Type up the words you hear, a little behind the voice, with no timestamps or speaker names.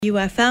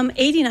UFM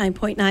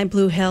 89.9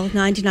 Blue Hill,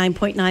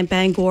 99.9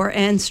 Bangor,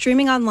 and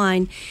streaming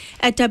online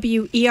at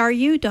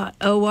weru.org.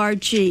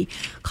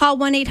 Call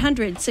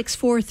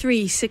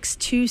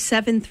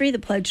 1-800-643-6273. The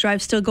pledge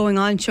drive still going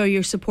on. Show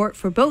your support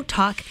for Boat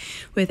Talk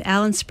with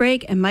Alan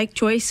Sprague and Mike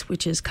Joyce,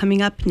 which is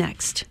coming up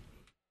next.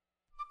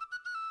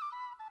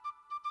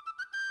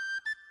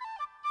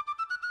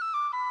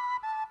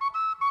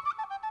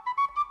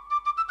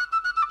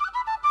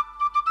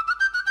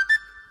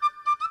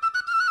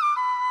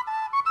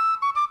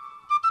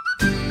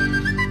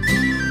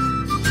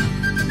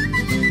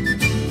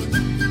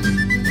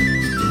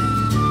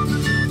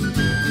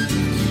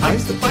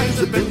 I's the buys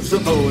that builds the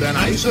boat, and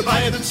I's the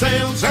buy that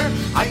sails her.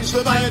 I's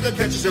the buy that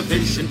catches the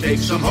fish and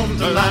takes them home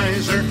to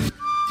Lizer.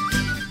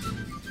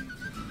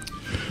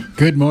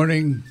 Good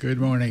morning.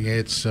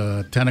 It's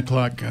 10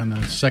 o'clock on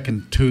the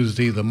second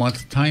Tuesday of the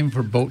month. Time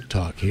for Boat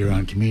Talk here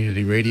on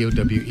Community Radio,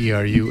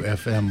 WERU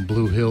FM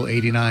Blue Hill,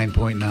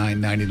 89.9,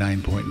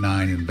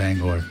 99.9 in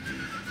Bangor.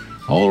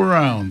 All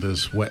around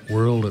this wet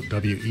world at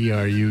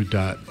weru.org.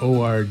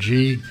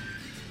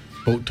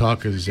 Boat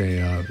Talk is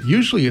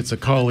usually it's a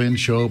call-in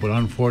show, but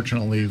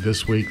unfortunately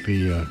this week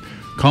the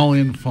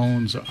call-in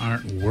phones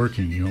aren't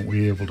working. You won't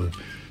be able to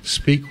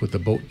speak with the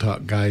Boat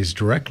Talk guys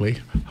directly.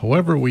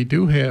 However, we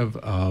do have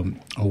a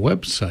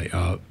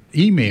website,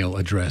 email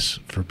address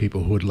for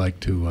people who would like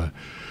to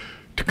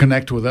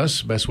connect with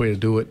us. The best way to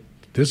do it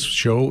this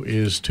show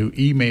is to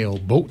email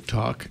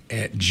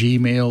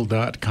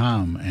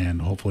boattalk@gmail.com,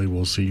 and hopefully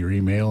we'll see your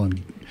email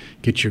and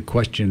get your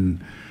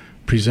question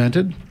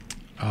presented.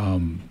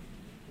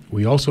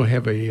 We also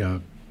have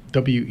a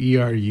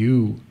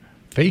WERU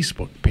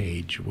Facebook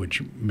page,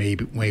 which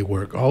may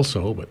work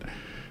also, but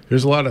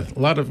there's a lot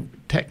of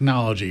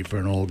technology for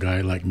an old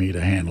guy like me to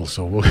handle,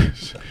 so we'll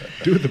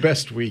do the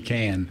best we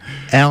can.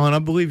 Alan, I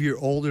believe you're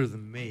older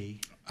than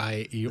me.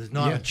 There's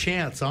not a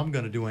chance I'm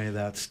going to do any of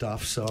that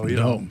stuff, so you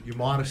know, your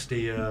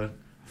modesty,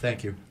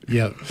 thank you.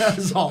 Yeah.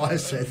 That's all I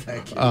say,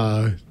 thank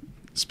you.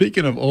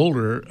 Speaking of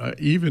older,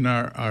 even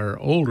our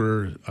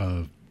older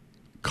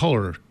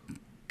color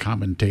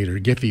commentator,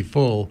 Giffy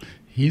Full,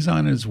 he's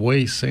on his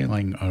way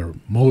sailing, or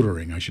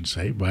motoring, I should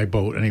say, by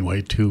boat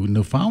anyway, to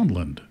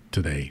Newfoundland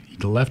today. He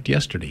left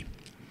yesterday.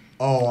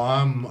 Oh,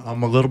 I'm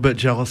a little bit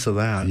jealous of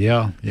that.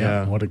 Yeah.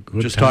 What a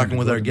good Just time talking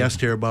with our guest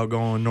here about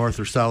going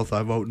north or south.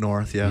 I vote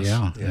north, yes.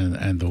 Yeah.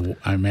 And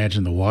I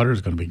imagine the water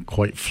is going to be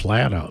quite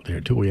flat out there,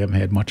 too. We haven't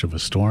had much of a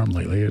storm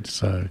lately.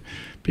 It's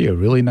be a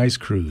really nice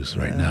cruise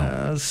right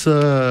now. It's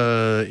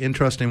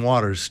interesting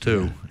waters,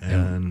 too. Yeah.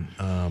 And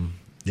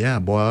yeah,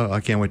 boy,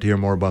 I can't wait to hear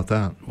more about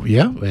that.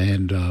 Yeah,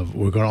 and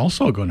we're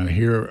also going to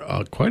hear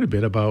quite a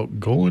bit about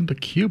going to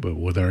Cuba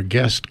with our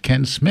guest,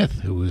 Ken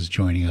Smith, who is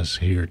joining us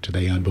here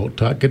today on Boat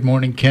Talk. Good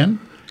morning, Ken.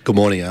 Good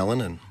morning,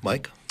 Alan and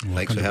Mike.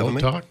 Thanks for having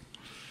me. Talk.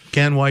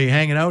 Ken, while you're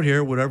hanging out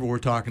here, whatever we're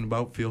taling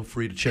about, feel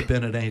free to chip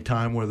in at any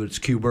time, whether it's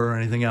Cuba or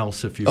anything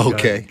else. If you've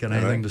got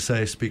anything to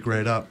say, speak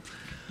right up.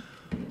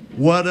 It's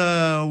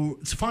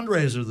a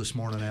fundraiser this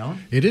morning,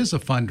 Alan. It is a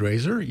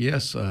fundraiser,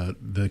 yes.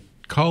 The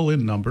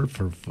call-in number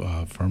for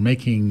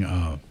making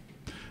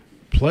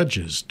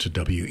pledges to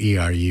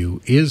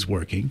WERU is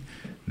working.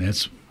 And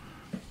that's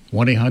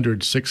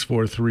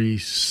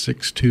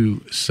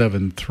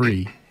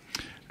 1-800-643-6273.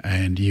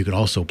 And you can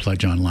also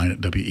pledge online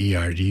at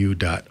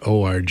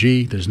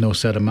weru.org. There's no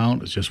set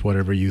amount. It's just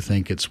whatever you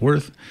think it's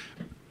worth.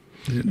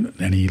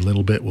 Any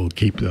little bit will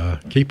keep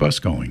us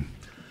going.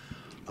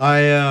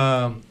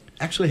 I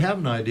actually have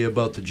an idea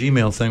about the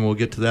Gmail thing. We'll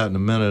get to that in a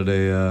minute,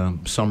 a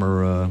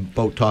summer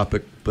boat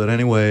topic. But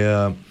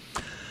anyway,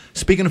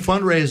 speaking of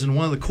fundraising,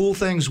 one of the cool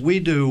things we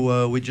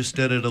do, we just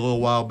did it a little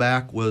while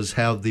back, was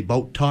have the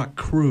Boat Talk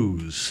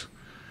Cruise,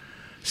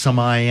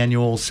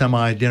 semi-annual,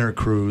 semi-dinner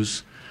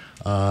cruise,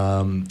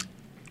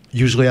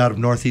 usually out of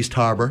Northeast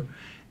Harbor,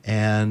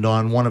 and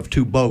on one of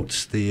two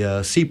boats,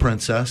 the Sea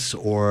Princess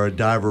or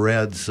Diver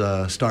Ed's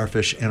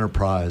Starfish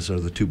Enterprise are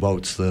the two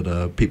boats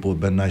that people have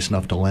been nice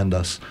enough to lend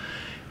us.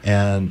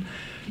 And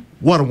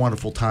what a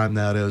wonderful time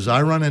that is.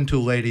 I run into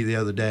a lady the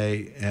other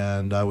day,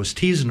 and I was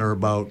teasing her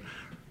about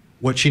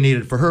what she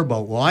needed for her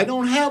boat. Well, I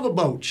don't have a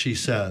boat, she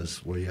says.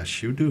 Well,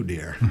 yes, you do,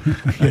 dear.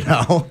 You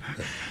know?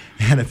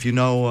 And if you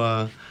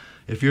know,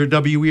 if you're a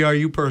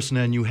WERU person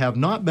and you have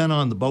not been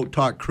on the Boat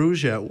Talk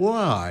Cruise yet,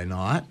 why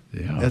not?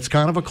 Yeah. It's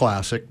kind of a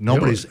classic.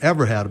 Nobody's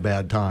ever had a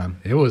bad time.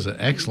 It was an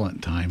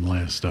excellent time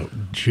last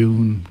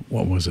June.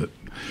 What was it?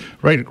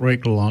 Right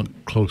along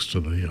close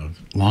to the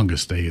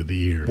longest day of the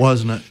year.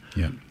 Wasn't it?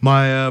 Yeah.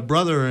 My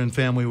brother and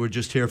family were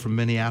just here from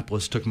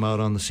Minneapolis, took them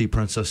out on the Sea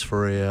Princess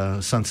for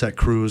a sunset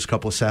cruise a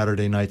couple of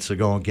Saturday nights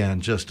ago.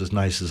 Again, just as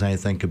nice as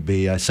anything could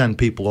be. I send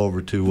people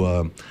over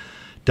to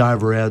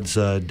Diver Ed's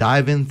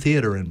Dive-In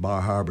Theater in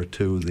Bar Harbor,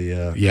 too.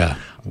 The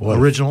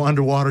original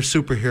underwater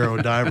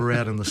superhero, Diver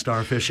Ed and the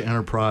Starfish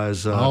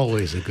Enterprise.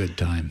 Always a good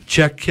time.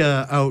 Check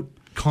out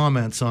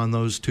comments on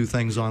those two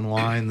things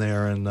online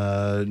there, and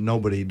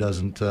nobody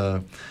doesn't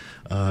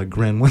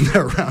grin when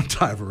they're around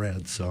Diver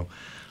Ed. So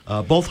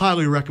both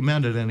highly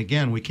recommended, and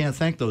again, we can't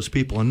thank those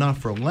people enough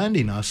for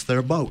lending us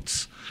their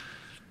boats.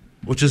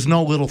 which is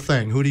no little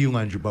thing. Who do you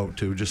lend your boat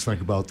to? Just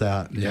think about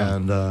that. Yeah.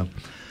 And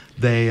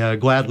they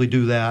gladly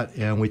do that,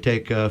 and we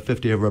take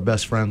 50 of our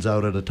best friends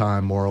out at a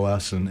time, more or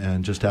less,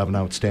 and just have an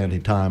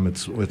outstanding time.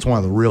 It's one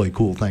of the really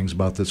cool things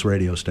about this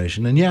radio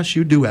station. And yes,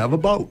 you do have a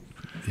boat.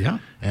 Yeah.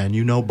 And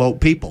you know boat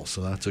people,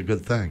 so that's a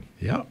good thing.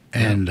 Yeah.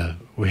 And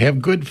we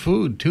have good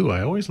food, too.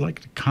 I always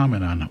like to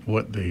comment on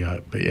what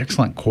the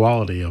excellent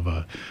quality of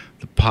the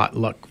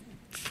potluck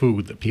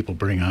food that people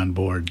bring on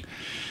board.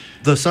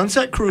 The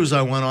Sunset Cruise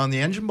I went on,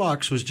 the engine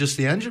box was just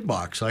the engine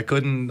box. I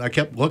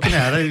kept looking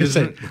at it.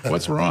 Said,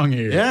 what's wrong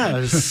here? Yeah,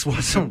 this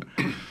wasn't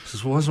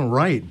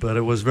right, but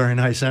it was very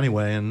nice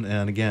anyway.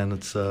 And again,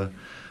 it's a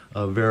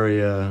very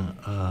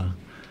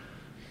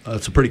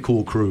it's a pretty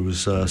cool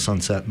cruise,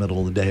 sunset, middle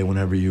of the day,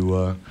 whenever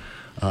you.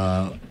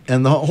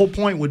 And the whole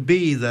point would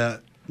be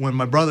that when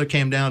my brother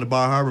came down to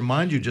Bar Harbor,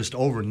 mind you, just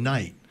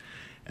overnight.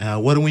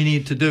 What do we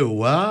need to do?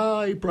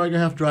 Well, you're probably going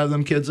to have to drive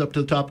them kids up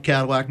to the top of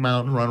Cadillac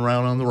Mountain, run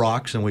around on the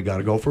rocks, and we got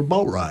to go for a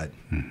boat ride.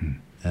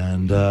 Mm-hmm.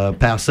 And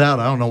past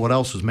that, I don't know what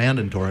else was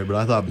mandatory, but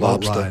I thought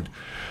boat ride.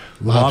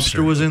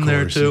 Lobster was in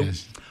there, too.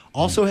 Yes.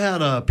 Also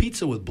had a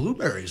pizza with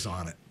blueberries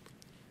on it.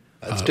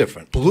 That's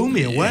different. Blew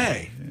me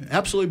away.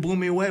 Absolutely blew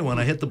me away. When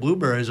I hit the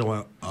blueberries, I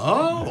went,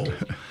 oh.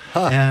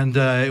 And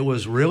it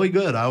was really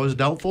good. I was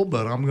doubtful,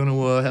 but I'm going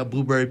to have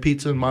blueberry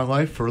pizza in my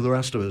life for the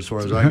rest of it, as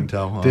far as I can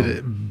tell. Did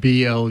it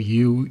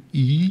BLUE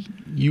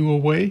you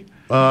away?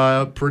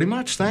 Pretty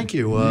much, thank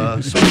you.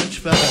 So much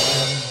fat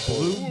and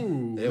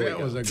blue. That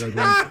was a good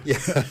one.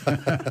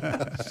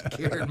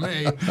 Scared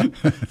me.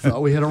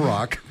 Thought we hit a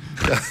rock.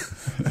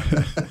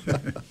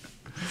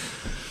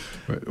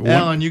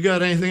 Alan, you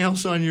got anything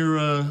else on your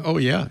little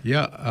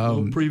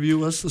preview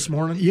list this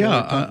morning?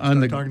 On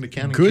the talking to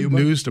Ken in Good Cuba?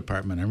 News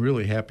Department. I'm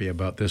really happy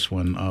about this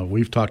one.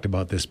 We've talked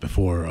about this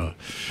before,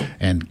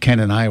 and Ken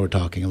and I were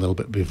talking a little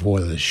bit before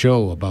the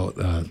show about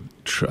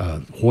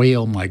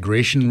whale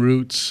migration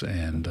routes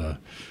and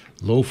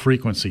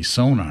low-frequency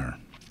sonar.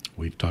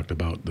 We've talked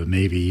about the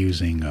Navy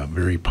using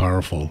very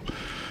powerful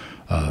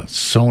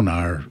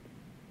sonar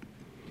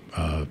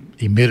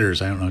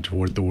emitters. I don't know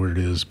what the word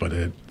is, but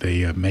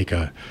they make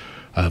a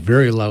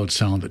very loud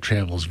sound that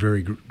travels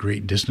very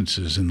great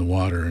distances in the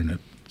water, and it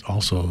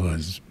also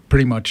has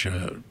pretty much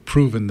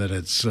proven that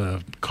it's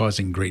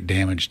causing great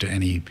damage to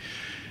any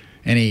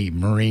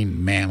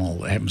marine mammal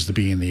that happens to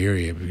be in the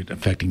area,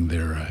 affecting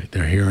their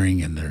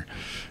hearing and their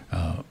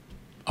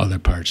other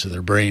parts of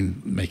their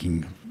brain,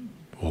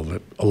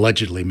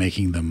 allegedly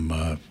making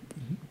them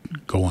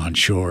go on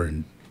shore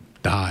and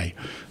die.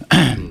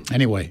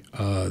 Anyway,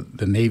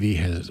 the Navy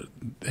has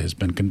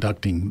been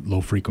conducting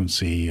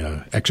low-frequency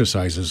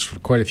exercises for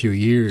quite a few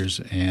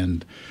years,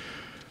 and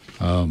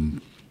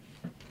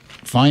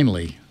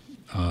finally,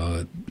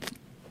 a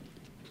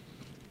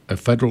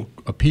federal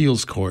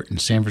appeals court in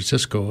San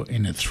Francisco,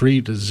 in a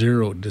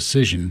 3-0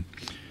 decision,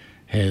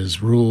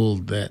 has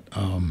ruled that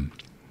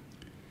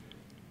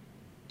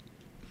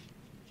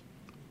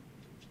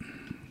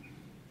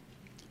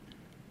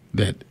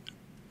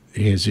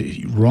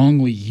has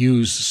wrongly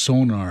used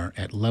sonar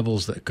at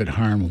levels that could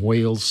harm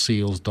whales,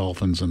 seals,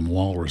 dolphins, and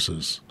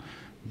walruses.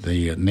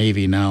 The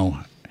Navy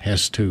now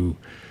has to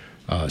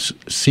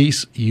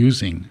cease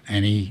using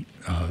any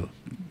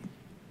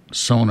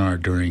sonar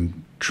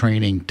during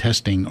training,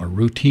 testing, or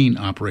routine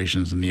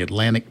operations in the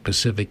Atlantic,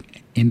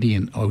 Pacific,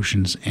 Indian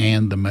Oceans,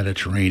 and the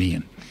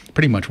Mediterranean,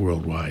 pretty much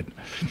worldwide.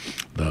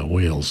 The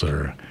whales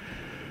are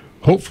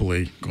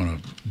hopefully going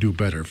to do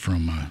better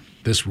from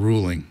this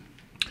ruling.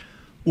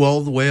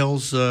 Well, the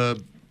whales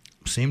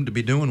seem to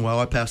be doing well.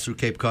 I passed through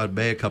Cape Cod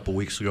Bay a couple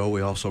weeks ago.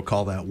 We also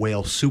call that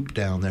whale soup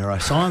down there. I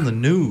saw in the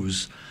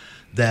news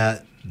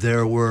that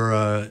there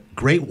were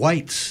great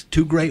whites,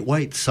 2 great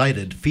whites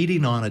sighted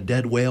feeding on a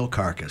dead whale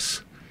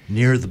carcass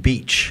near the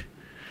beach.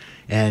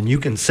 And you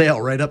can sail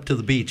right up to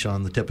the beach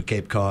on the tip of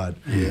Cape Cod.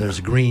 Yeah. There's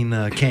a green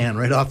can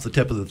right off the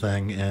tip of the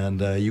thing,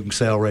 and you can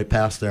sail right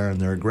past there, and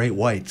there are great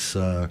whites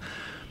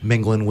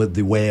mingling with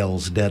the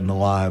whales, dead and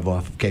alive,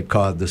 off of Cape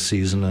Cod this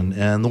season.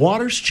 And the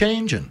water's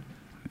changing,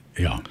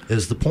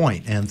 is the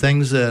point. And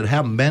things that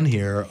haven't been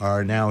here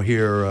are now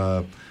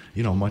here,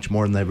 much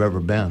more than they've ever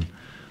been.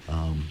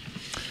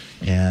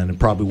 And it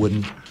probably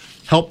wouldn't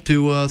help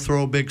to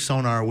throw a big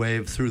sonar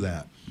wave through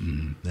that.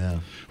 Mm-hmm. Yeah.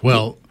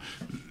 Well,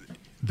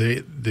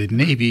 the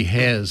Navy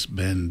has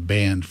been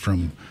banned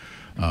from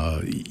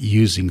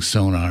using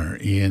sonar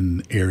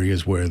in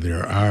areas where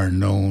there are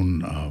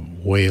known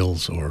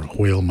whales or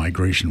whale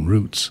migration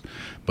routes,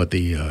 but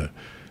the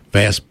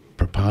vast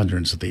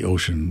preponderance of the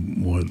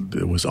ocean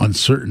was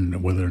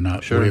uncertain whether or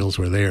not whales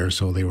were there,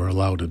 so they were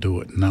allowed to do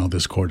it. Now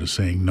this court is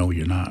saying, no,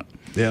 you're not.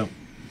 Yeah.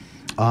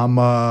 I'm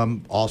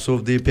also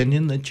of the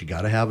opinion that you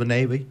got to have a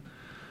Navy.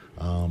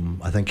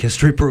 I think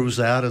history proves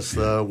that. As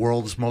the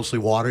world's mostly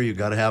water, you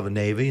got to have a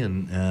Navy,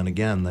 and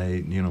again,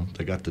 they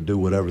got to do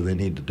whatever they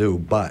need to do.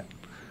 But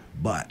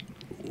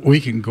we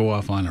can go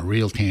off on a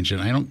real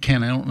tangent. I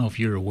don't know if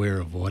you're aware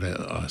of what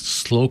a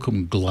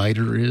Slocum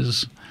glider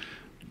is.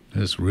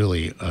 It's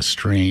really a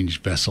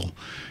strange vessel.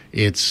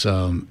 It's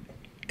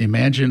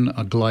imagine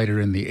a glider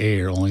in the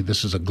air, only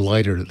this is a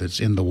glider that's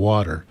in the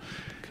water.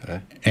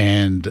 Okay.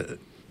 And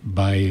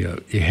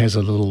it has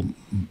a little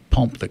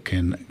pump that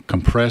can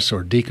compress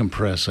or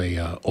decompress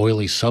a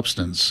oily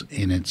substance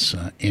in its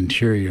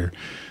interior,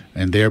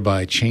 and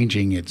thereby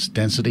changing its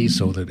density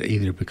so that it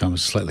either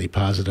becomes slightly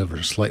positive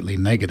or slightly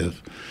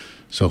negative.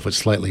 So if it's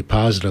slightly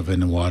positive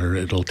in the water,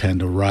 it'll tend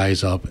to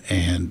rise up,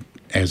 and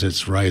as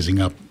it's rising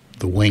up,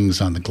 the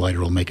wings on the glider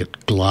will make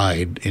it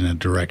glide in a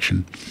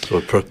direction. So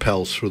it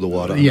propels through the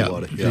water. Yeah,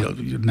 Water.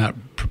 Not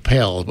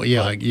propel, but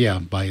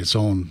by its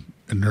own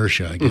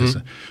inertia, I guess.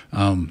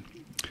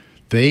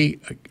 They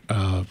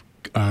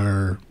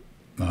are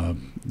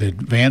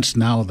advanced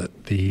now that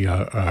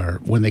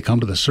when they come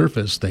to the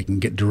surface, they can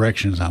get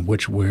directions on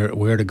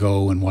where to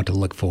go and what to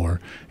look for,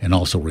 and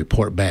also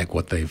report back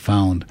what they've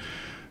found.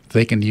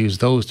 They can use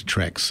those to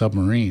track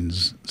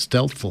submarines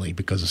stealthily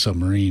because a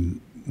submarine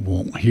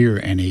won't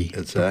hear any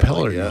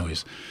propeller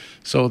noise.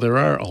 So there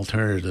are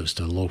alternatives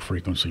to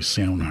low-frequency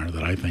sonar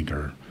that I think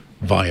are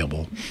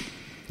viable.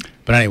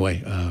 But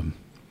anyway,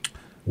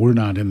 we're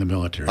not in the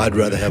military. I'd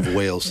rather have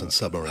whales than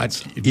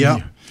submarines.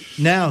 Yeah.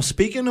 Now,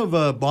 speaking of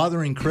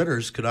bothering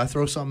critters, could I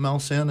throw something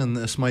else in? And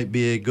this might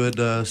be a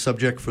good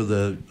subject for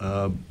the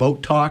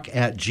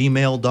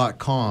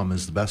boattalk@gmail.com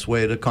is the best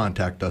way to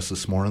contact us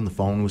this morning. The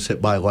phone was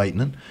hit by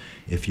lightning.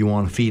 If you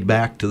want to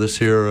feedback to this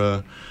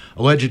here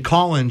alleged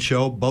call-in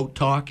show,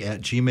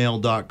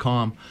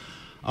 boattalk@gmail.com.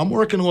 I'm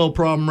working a little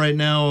problem right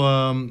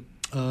now.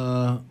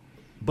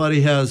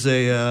 Buddy has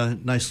a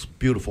nice,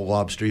 beautiful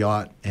lobster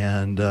yacht,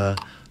 and the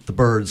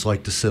birds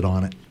like to sit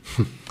on it,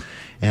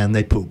 and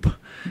they poop.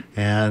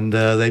 And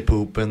they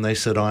poop, and they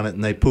sit on it,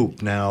 and they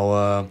poop.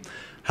 Now,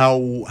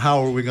 how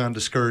are we going to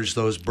discourage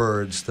those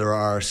birds? There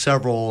are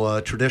several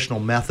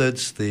traditional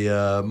methods.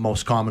 The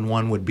most common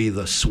one would be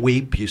the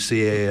sweep. You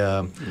see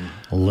a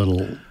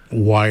little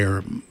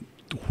wire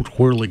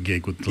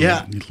whirligig with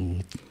the little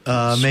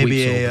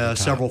maybe a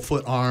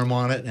several-foot arm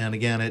on it, and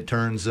again, it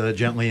turns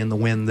gently in the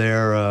wind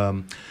there.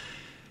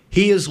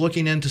 He is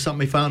looking into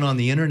something he found on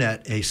the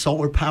internet, a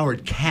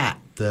solar-powered cat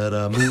that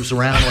moves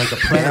around like a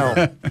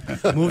predator.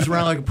 Moves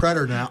around like a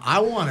predator. Now, I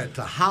want it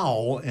to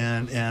howl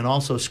and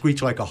also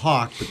screech like a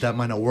hawk, but that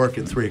might not work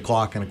at 3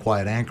 o'clock in a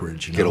quiet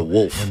anchorage. Get a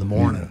wolf in the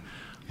morning.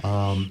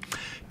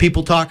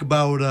 People talk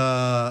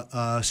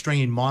about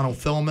stringing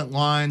monofilament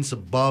lines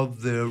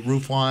above the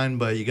roof line,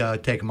 but you got to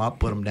take them up,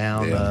 put them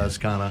down. It's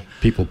kind of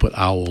people put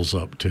owls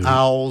up too.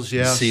 Owls,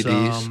 yes.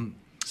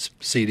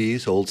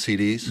 CDs, old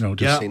CDs. No,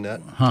 just seen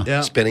that? Huh.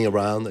 Yeah. Spinning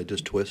around, they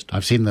just twist.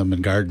 I've seen them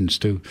in gardens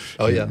too.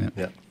 Oh yeah.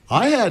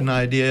 I had an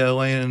idea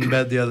laying in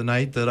bed the other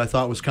night that I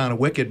thought was kind of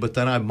wicked, but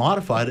then I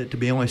modified it to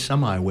be only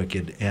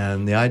semi-wicked,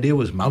 and the idea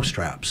was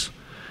mousetraps.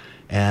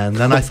 And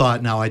then I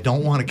thought, now I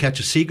don't want to catch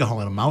a seagull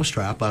in a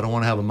mousetrap. I don't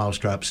want to have a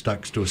mousetrap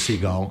stuck to a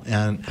seagull.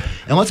 And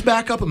let's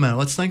back up a minute.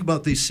 Let's think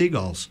about these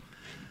seagulls.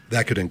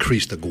 That could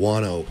increase the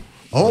guano.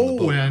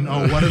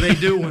 What do they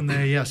do when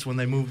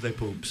they move, they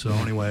poop. So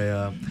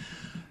anyway,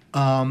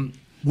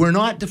 we're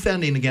not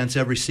defending against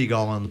every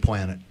seagull on the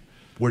planet.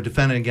 We're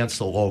defending against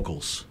the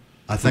locals.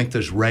 I think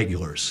there's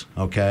regulars,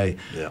 okay?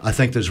 Yeah. I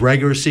think there's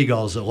regular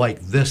seagulls that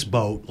like this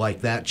boat, like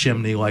that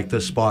chimney, like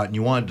this spot, and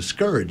you want to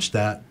discourage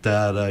that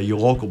your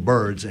local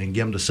birds and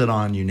get them to sit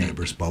on your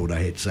neighbor's boat. I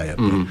hate to say it,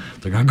 but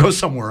they're going to go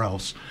somewhere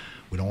else.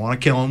 We don't want to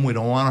kill them. We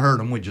don't want to hurt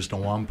them. We just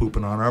don't want them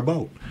pooping on our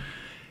boat.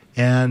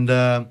 And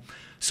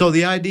so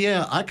the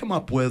idea I come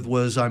up with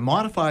was I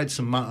modified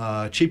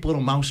some cheap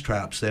little mouse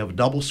traps. They have a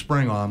double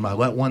spring on them. I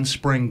let one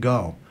spring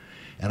go,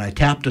 and I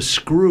tapped a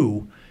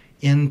screw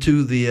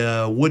into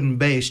the wooden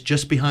base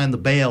just behind the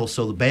bail,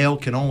 so the bail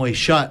can only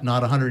shut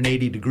not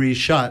 180 degrees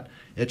shut.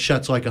 It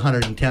shuts like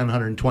 110,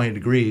 120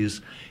 degrees.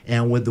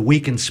 And with the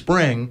weakened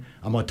spring,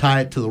 I'm going to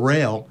tie it to the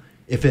rail.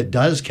 If it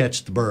does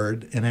catch the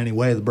bird in any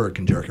way, the bird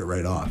can jerk it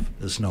right off.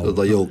 There's no so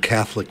the old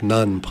Catholic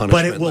nun punishment,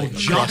 but it will like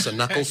jump across the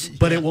knuckles.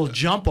 But it will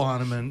jump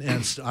on them,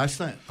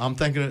 I'm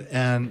thinking,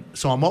 and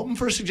so I'm open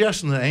for a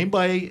suggestion that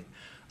anybody.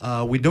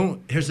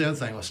 Here's the other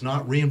thing. Let's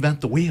not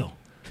reinvent the wheel.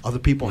 Other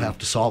people have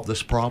to solve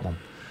this problem.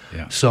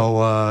 Yeah.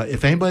 So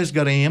if anybody's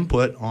got any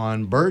input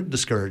on bird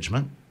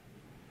discouragement.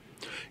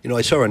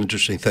 I saw an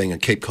interesting thing in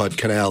Cape Cod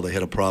Canal. They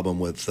had a problem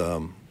with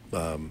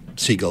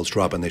seagulls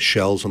dropping their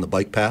shells on the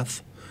bike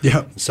path.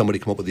 Yeah. Somebody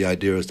came up with the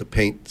idea is to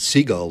paint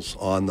seagulls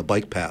on the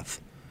bike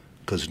path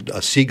because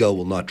a seagull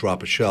will not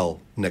drop a shell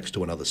next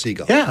to another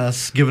seagull. Yeah,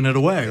 that's giving it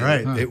away,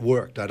 right? It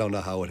worked. I don't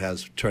know how it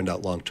has turned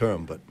out long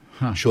term, but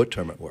short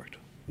term it worked.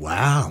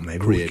 Wow, maybe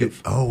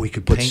creative. we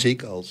could put paint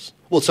seagulls.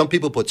 Well, some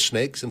people put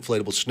snakes,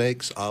 inflatable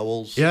snakes,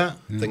 owls,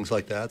 things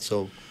like that.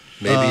 So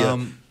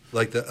maybe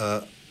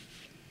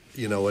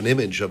an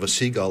image of a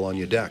seagull on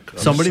your deck.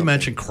 Somebody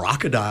mentioned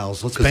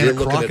crocodiles. Let's paint a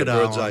crocodile. At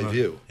a bird's eye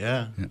view.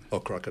 Yeah. Oh,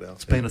 crocodile.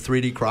 Let's paint a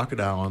 3D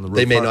crocodile on the roof.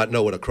 They may not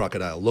know what a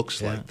crocodile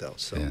looks like, though.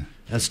 So. Yeah.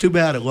 It's too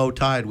bad at low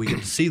tide we get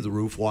to see the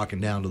roof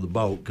walking down to the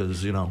boat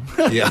because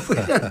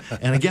Yeah.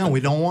 And again, we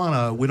don't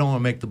want to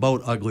make the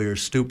boat ugly or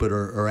stupid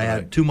or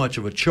add too much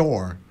of a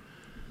chore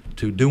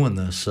to doing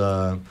this.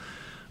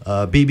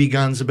 BB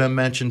guns have been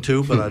mentioned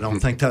too, but I don't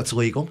think that's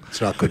legal.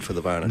 It's not good for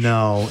the varnish.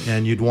 No,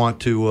 and you'd want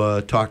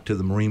to talk to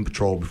the Marine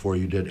Patrol before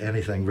you did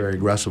anything very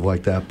aggressive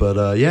like that.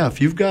 But yeah,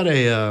 if you've got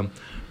a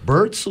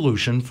bird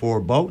solution for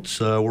boats,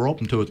 we're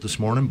open to it this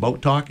morning.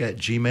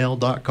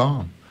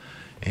 BoatTalk@gmail.com.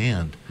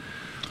 And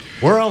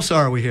where else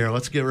are we here?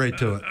 Let's get right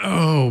to it.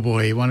 Oh,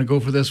 boy. You want to go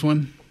for this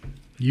one?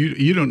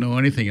 You don't know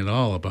anything at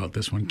all about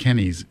this one.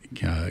 Kenny's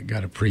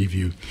got a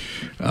preview.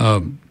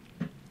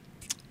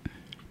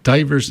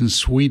 Divers in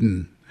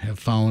Sweden have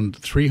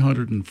found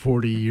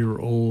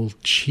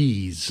 340-year-old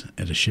cheese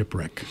at a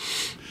shipwreck.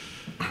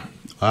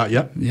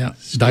 Yep. Yeah.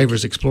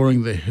 Divers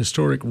exploring the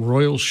historic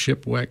Royal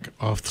Shipwreck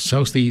off the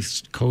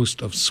southeast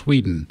coast of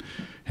Sweden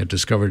have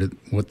discovered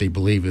what they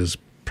believe is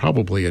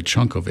probably a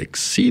chunk of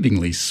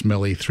exceedingly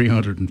smelly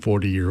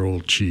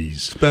 340-year-old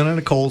cheese. It's been in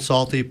a cold,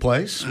 salty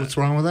place. What's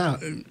wrong with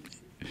that?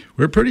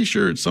 We're pretty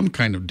sure it's some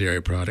kind of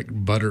dairy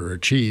product, butter or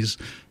cheese,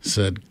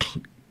 said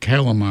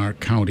Kalmar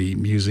County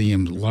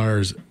Museum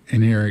Lars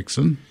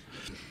Eriksson,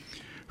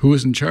 who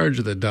was in charge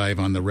of the dive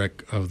on the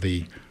wreck of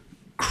the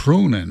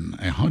Kronen,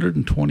 a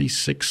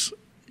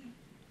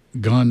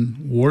 126-gun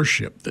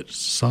warship that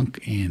sunk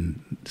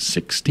in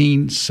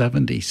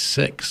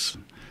 1676.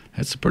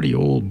 That's a pretty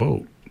old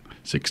boat.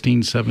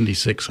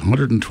 1676,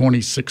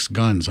 126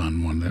 guns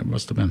on one. That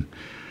must have been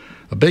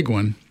a big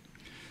one.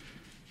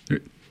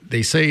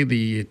 They say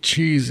the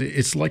cheese,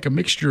 it's like a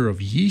mixture of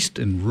yeast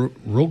and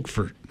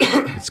Roquefort.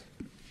 It's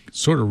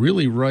sort of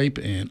really ripe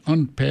and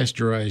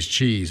unpasteurized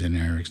cheese, and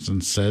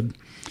Erickson said.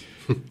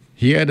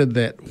 He added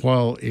that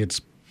while he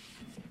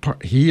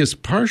is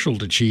partial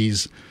to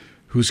cheese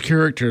whose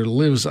character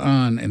lives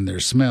on in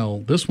their smell,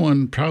 this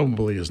one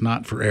probably is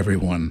not for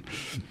everyone.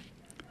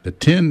 The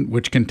tin,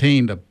 which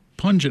contained a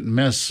pungent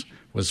mess,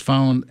 was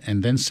found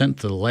and then sent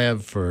to the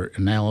lab for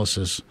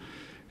analysis.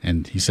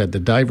 And he said the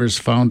divers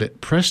found it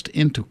pressed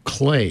into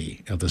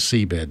clay of the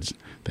seabeds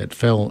that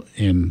fell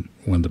in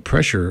when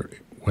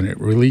it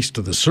released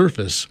to the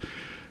surface.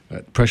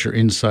 Pressure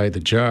inside the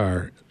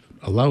jar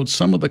allowed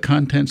some of the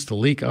contents to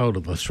leak out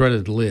of the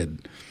threaded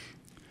lid.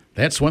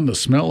 That's when the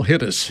smell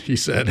hit us, he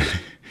said.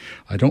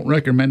 I don't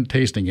recommend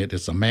tasting it.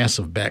 It's a mass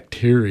of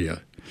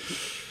bacteria.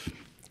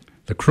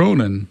 The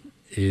Kronen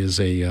is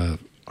a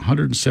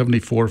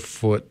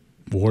 174-foot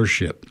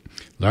warship,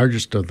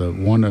 largest of the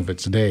one of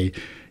its day.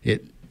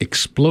 It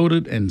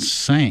exploded and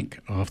sank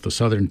off the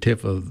southern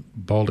tip of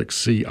Baltic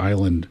Sea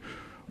island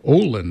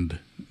Åland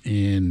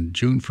in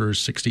June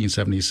 1st,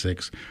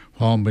 1676,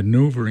 while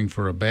maneuvering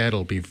for a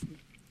battle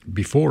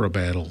before a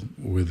battle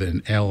with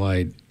an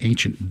allied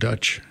ancient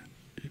Dutch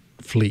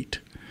fleet.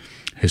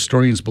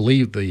 Historians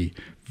believe the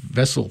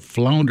vessel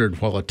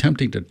floundered while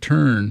attempting to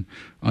turn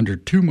under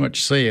too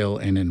much sail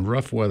and in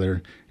rough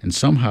weather, and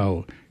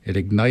somehow it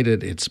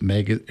ignited its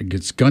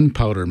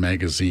gunpowder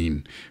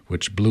magazine,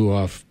 which blew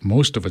off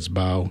most of its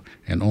bow,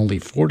 and only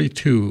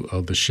 42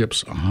 of the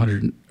ship's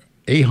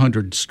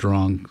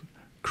 800-strong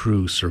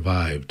crew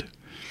survived.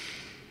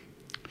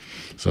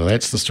 So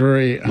that's the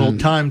story. A little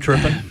time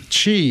tripping.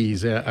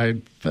 Cheese.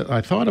 I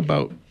thought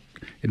about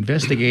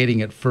investigating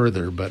it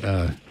further, but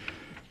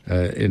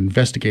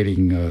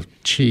investigating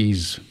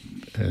cheese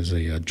as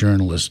a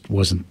journalist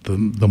wasn't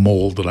the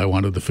mold that I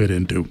wanted to fit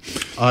into.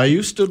 I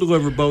used to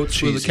deliver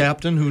boats with a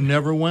captain who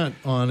never went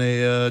on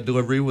a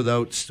delivery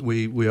without.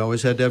 We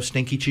always had to have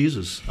stinky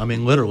cheeses. I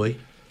mean, literally,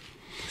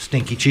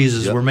 stinky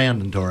cheeses were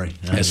mandatory.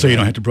 So you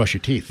don't have to brush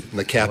your teeth. And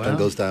the captain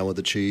goes down with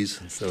the cheese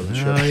instead of the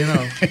ship. You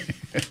know.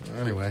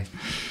 Anyway.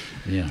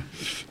 Yeah.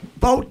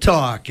 Boat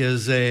Talk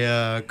is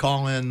a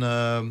call-in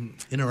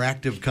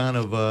interactive kind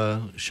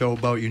of show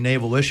about your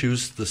naval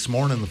issues. This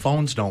morning the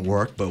phones don't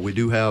work, but we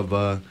do have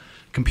a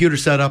computer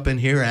set up in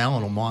here.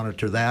 Alan will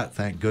monitor that,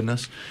 thank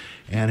goodness.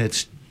 And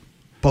it's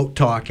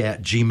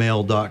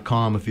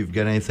boattalk@gmail.com if you've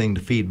got anything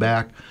to feed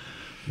back.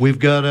 We've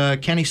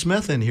got Kenny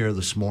Smith in here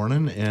this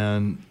morning.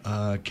 And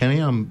Kenny,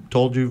 I'm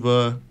told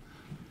you've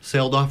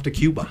sailed off to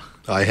Cuba.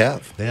 I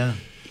have. Yeah.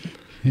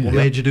 What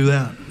made you do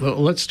that? Well,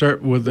 let's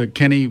start with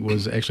Kenny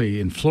was actually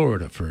in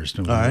Florida first,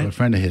 a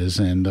friend of his,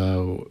 and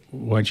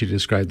why don't you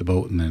describe the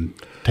boat and then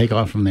take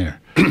off from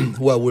there?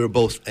 Well, we were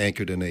both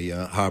anchored in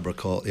a harbor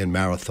in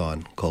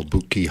Marathon called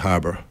Boot Key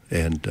Harbor,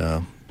 and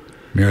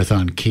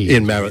Marathon Key.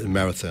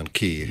 Marathon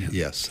Key,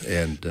 yes,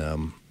 and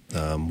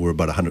we're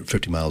about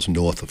 150 miles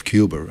north of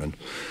Cuba, and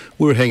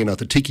we were hanging out at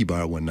the Tiki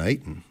Bar one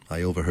night, and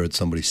I overheard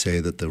somebody say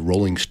that the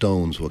Rolling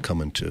Stones were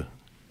coming to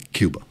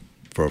Cuba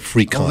for a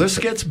free concert. Oh, this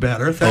gets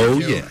better.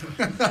 Thank you.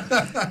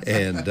 Yeah.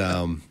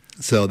 And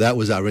so that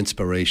was our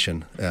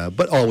inspiration.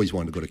 But always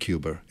wanted to go to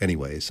Cuba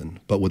anyways.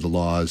 But with the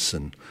laws,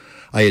 and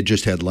I had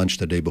just had lunch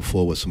the day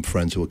before with some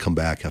friends who would come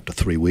back after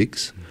 3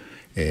 weeks.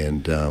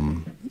 And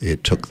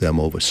it took them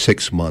over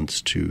 6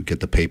 months to get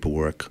the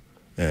paperwork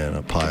and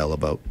a pile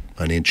about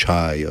an inch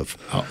high of...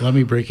 let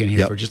me break in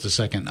here for just a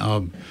second.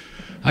 I'm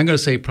going to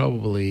say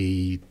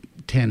probably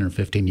 10 or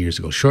 15 years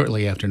ago,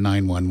 shortly after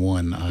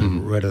 9/11, I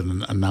read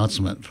an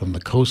announcement from the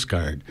Coast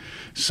Guard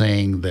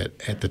saying that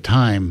at the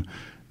time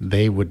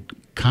they would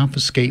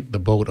confiscate the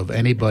boat of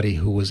anybody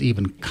who was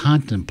even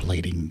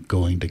contemplating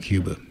going to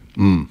Cuba.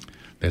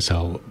 That's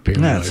how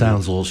paranoid. That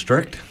sounds a little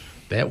strict.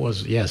 That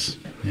was, yes.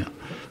 Yeah.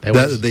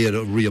 They had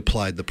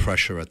reapplied the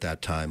pressure at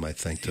that time, I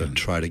think, to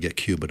try to get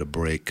Cuba to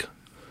break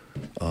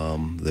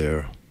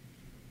their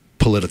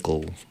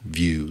political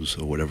views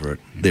or whatever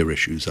their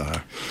issues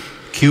are.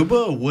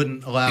 Cuba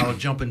wouldn't allow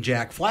Jumpin'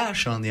 Jack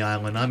Flash on the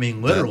island. I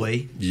mean,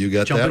 literally, you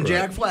got Jumpin' that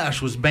Jack right.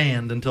 Flash was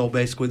banned until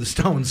basically the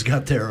Stones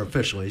got there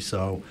officially.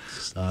 So,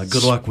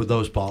 good luck with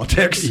those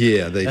politics.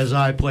 Yeah, as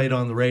I played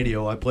on the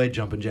radio, I played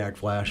Jumpin' Jack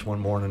Flash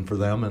one morning for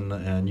them,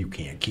 and you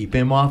can't keep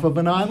him off of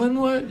an island.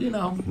 What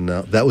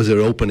No, that was their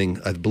opening.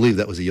 I believe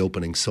that was the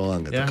opening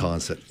song at Yeah. the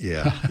concert.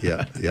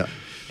 Yeah.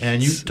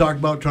 And you talk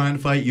about trying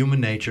to fight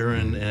human nature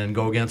and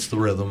go against the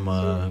rhythm.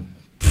 I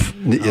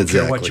don't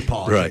care what your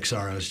politics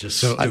are. It's just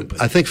stupid.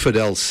 I think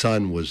Fidel's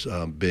son was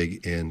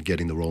big in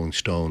getting the Rolling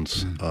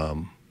Stones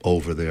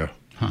over there.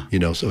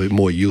 So a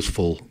more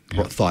youthful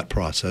thought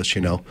process.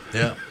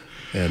 Yeah.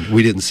 And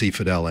we didn't see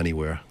Fidel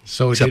anywhere,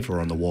 except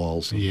for on the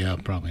walls. Yeah,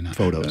 probably not.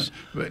 Photos.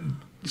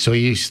 So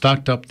you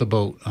stocked up the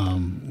boat.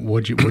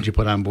 What'd you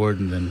put on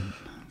board, and then?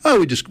 Oh,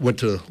 we just went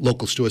to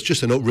local stores.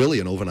 Just really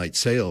an overnight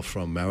sail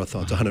from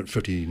Marathon to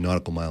 150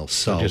 nautical miles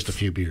south. So just a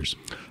few beers.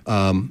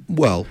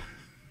 Well,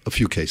 a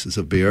few cases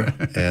of beer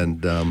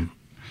and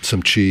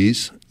some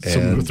cheese.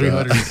 Some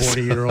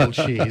 340-year-old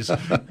cheese.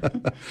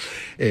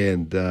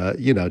 And,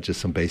 just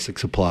some basic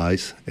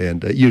supplies.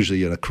 And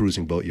usually in a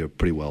cruising boat, you're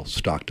pretty well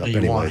stocked up you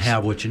anyways. want to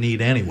have what you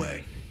need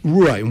anyway.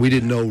 Right, and we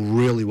didn't know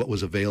really what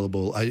was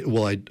available.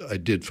 I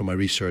did, from my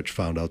research,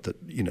 found out that,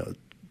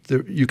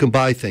 you can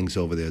buy things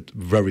over there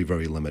very,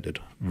 very limited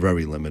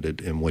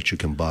in what you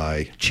can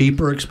buy.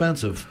 Cheap or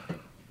expensive?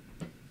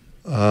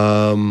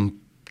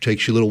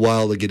 Takes you a little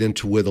while to get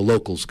into where the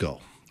locals go.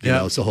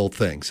 It's the whole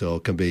thing. So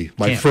it can be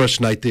my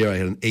first night there. I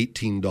had an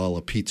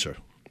 $18 pizza,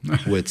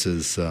 which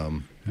is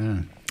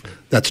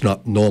that's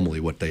not normally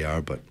what they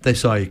are, but they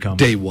saw you coming.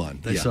 Day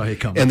one, they saw you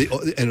coming.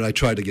 And I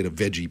tried to get a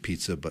veggie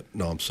pizza, but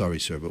no, I'm sorry,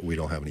 sir, but we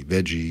don't have any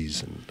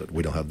veggies, and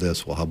we don't have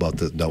this. Well, how about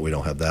this? No, we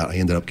don't have that. I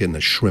ended up getting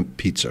a shrimp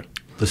pizza.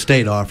 The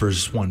state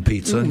offers one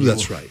pizza.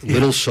 That's right.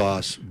 Little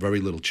sauce, very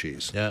little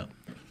cheese. Yeah.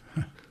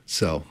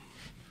 So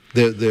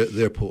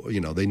they're poor.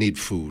 They need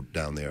food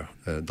down there.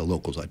 The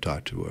locals I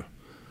talked to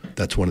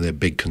that's one of their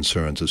big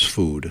concerns is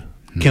food.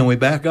 Can we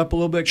back up a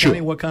little bit, Sure.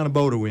 Kenny? What kind of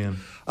boat are we in?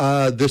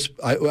 I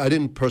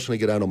didn't personally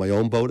get out on my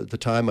own boat at the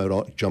time. I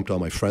jumped on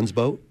my friend's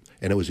boat,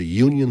 and it was a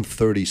Union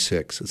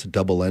 36. It's a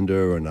double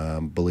ender, and I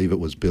believe it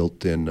was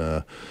built in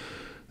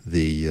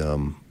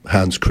the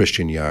Hans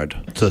Christian Yard.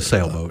 It's a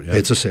sailboat. Yeah.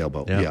 It's a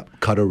sailboat. Yeah,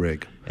 cutter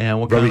rig. And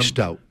what very kind of,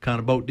 stout kind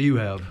of boat do you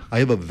have? I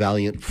have a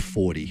Valiant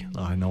 40.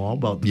 I know all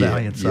about the Yeah,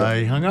 Valiants. yeah.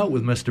 I hung out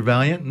with Mr.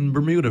 Valiant in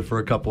Bermuda for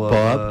a couple of.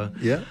 Bob.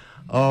 Yeah.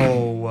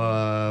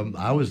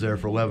 I was there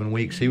for 11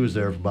 weeks. He was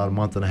there for about a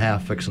month and a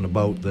half fixing a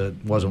boat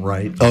that wasn't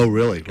right. Oh,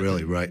 really?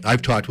 Really? Right.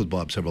 I've talked with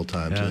Bob several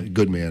times. Yeah. A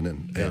good man,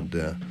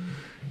 and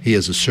he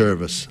has a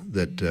service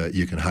that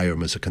you can hire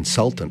him as a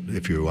consultant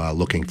if you are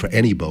looking for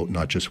any boat,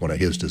 not just one of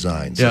his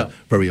designs. Yeah.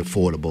 Very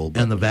affordable.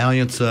 And the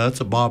Valiant's that's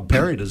a Bob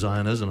Perry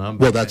design, isn't it?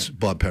 Well, that's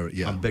Bob Perry.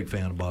 Yeah. I'm a big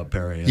fan of Bob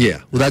Perry.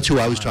 Yeah. Well, that's who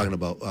I was talking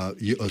about.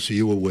 So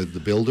you were with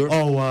the builder?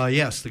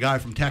 Yes, the guy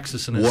from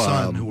Texas and his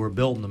son who were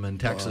building them in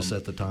Texas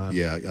at the time.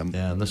 Yeah.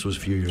 And this was a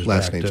few years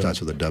Last back. name too. starts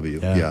with a W.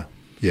 Yeah.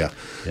 Yeah.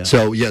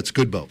 So, it's a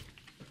good boat.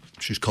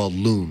 She's called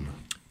Loon.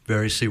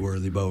 Very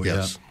seaworthy boat.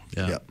 Yes.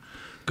 Yeah.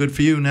 Good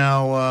for you.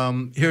 Now,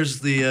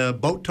 here's the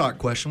boat talk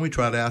question. We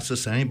try to ask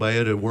this to anybody.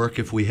 It'd work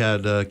if we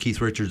had Keith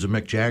Richards and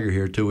Mick Jagger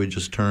here, too. We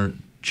just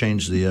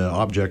change the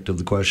object of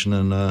the question.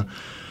 And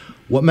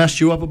what messed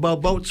you up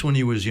about boats when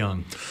you was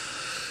young?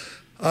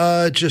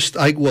 I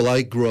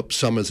grew up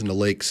summers in the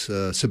lakes,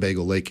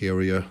 Sebago Lake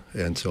area,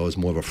 and so I was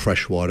more of a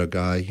freshwater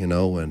guy,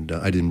 and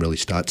I didn't really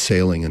start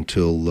sailing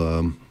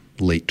until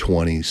late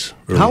 20s,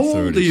 early 30s. How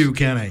old are you,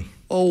 Kenny?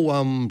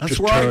 That's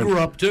where I grew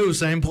up too.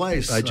 Same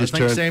place. I just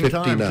think turned same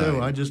 59. time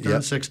too. I just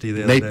turned 60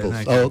 the other Naples.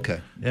 day. Oh,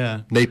 okay.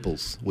 Yeah.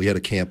 Naples. We had a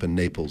camp in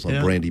Naples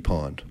on Brandy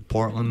Pond.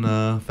 Portland,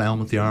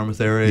 Falmouth, Yarmouth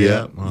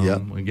area. Yeah.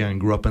 Again,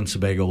 grew up in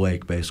Sebago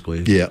Lake,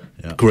 basically. Yeah.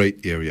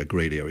 Great area.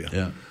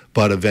 Yeah.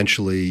 But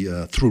eventually,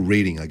 through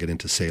reading, I got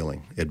into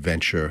sailing,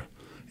 adventure,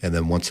 and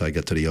then once I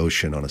got to the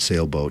ocean on a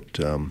sailboat,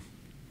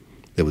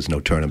 there was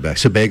no turning back.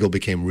 Sebago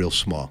became real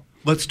small.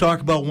 Let's talk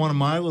about one of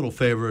my little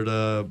favorite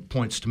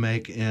points to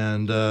make,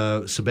 and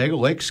Sebago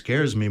Lake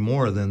scares me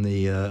more than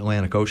the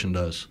Atlantic Ocean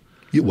does.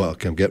 It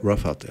can get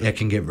rough out there. It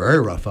can get very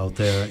rough out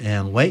there,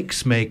 and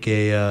lakes make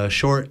a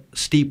short,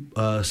 steep,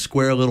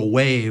 square little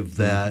wave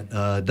that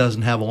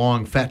doesn't have a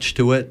long fetch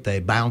to it. They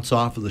bounce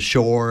off of the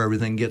shore.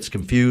 Everything gets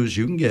confused.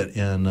 You can get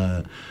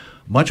in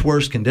much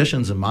worse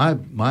conditions, in my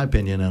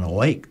opinion, in a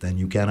lake than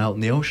you can out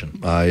in the ocean.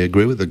 I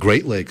agree with the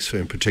Great Lakes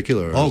in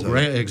particular.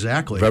 Great,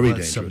 exactly. Very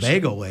but dangerous.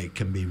 Sebago Lake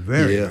can be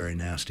very, very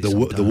nasty.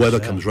 The weather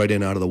comes right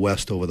in out of the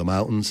west over the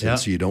mountains, and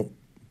so you don't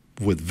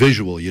with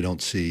visual, you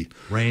don't see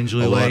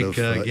Rangeley a lot Lake,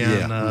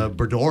 of,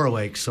 Berdora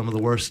Lake. Some of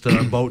the worst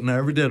boating I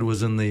ever did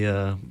was in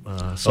the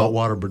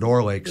saltwater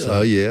Berdora Lake. So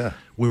Oh, yeah.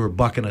 we were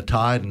bucking a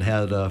tide and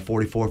had a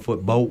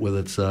 44-foot boat with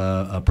its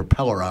a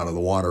propeller out of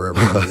the water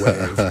every other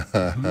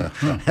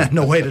wave. Had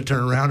no way to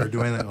turn around or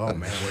do anything. Oh,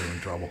 man, we were in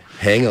trouble.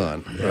 Hang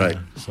on. Yeah. Right.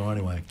 So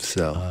anyway,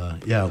 So.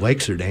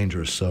 lakes are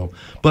dangerous. So,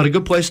 but a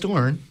good place to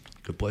learn.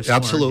 Good place to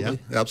Absolutely. learn.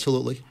 Yeah.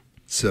 Absolutely.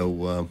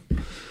 So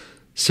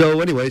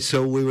anyway,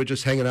 so we were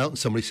just hanging out, and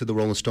somebody said the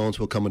Rolling Stones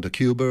were coming to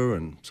Cuba,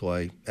 and so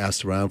I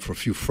asked around for a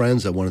few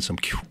friends. I wanted some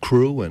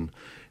crew,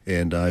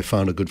 and I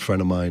found a good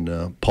friend of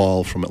mine,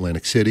 Paul from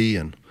Atlantic City,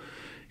 and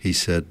he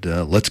said,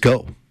 let's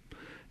go.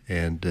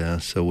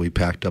 And so we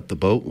packed up the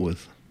boat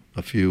with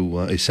a few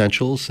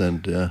essentials,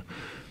 and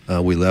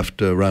we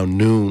left around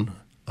noon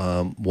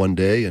one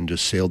day and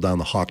just sailed down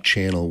the Hawk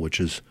Channel, which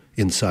is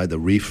inside the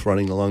reef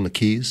running along the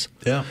Keys.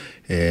 Yeah.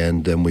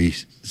 And then we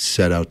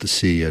set out to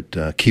sea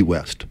at Key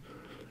West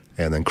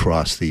and then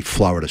crossed the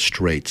Florida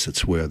Straits.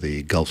 It's where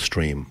the Gulf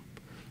Stream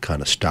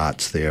kind of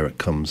starts there. It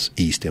comes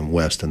east and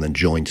west and then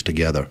joins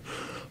together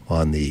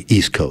on the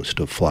east coast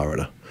of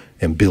Florida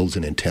and builds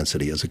in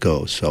intensity as it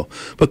goes. So,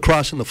 but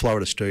crossing the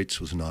Florida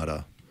Straits was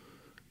not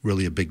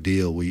really a big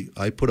deal.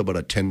 I put about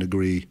a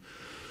 10-degree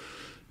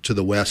to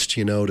the west,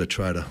 to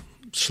try to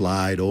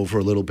slide over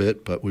a little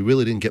bit, but we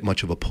really didn't get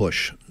much of a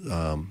push.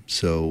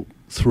 So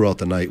throughout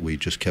the night, we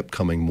just kept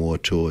coming more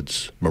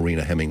towards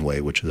Marina Hemingway,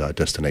 which is our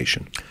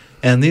destination.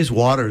 And these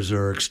waters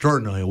are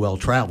extraordinarily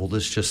well-traveled.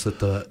 It's just that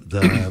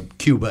the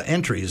Cuba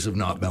entries have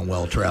not been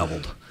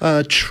well-traveled.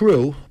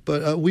 True,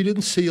 but we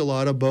didn't see a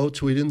lot of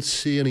boats. We didn't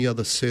see any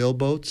other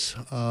sailboats.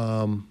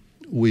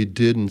 We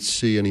didn't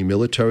see any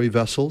military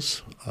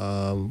vessels,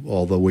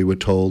 although we were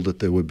told that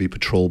there would be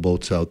patrol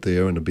boats out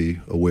there and to be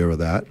aware of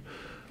that.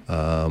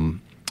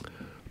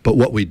 But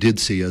what we did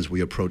see as we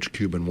approached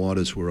Cuban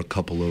waters were a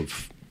couple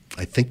of,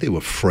 I think they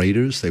were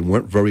freighters. They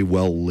weren't very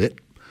well lit.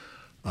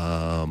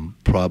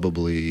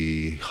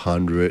 Probably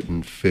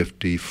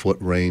 150-foot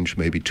range,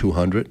 maybe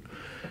 200.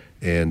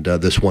 And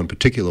this one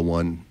particular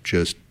one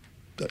just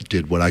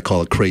did what I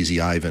call a crazy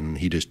Ivan.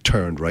 He just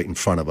turned right in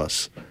front of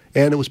us.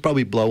 And it was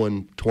probably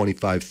blowing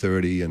 25,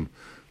 30, and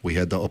we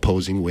had the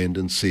opposing wind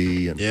and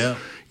sea. And,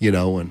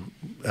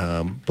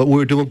 but we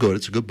were doing good.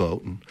 It's a good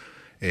boat.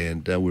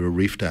 And we were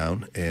reefed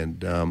down.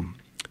 And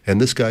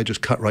this guy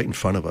just cut right in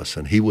front of us.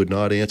 And he would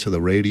not answer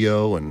the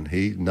radio, and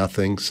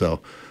nothing.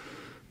 So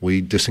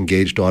we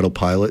disengaged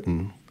autopilot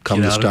and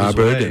come to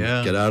starboard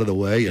get out of the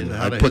way.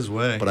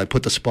 But I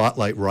put the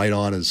spotlight right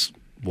on his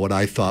what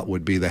I thought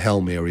would be the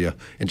helm area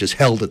and just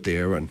held it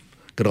there and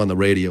got on the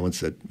radio and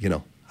said,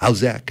 how's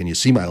that? Can you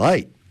see my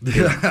light?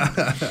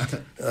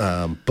 But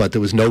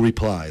there was no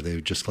reply. They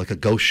were just like a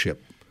ghost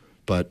ship.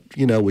 But,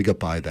 we got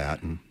by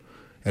that. And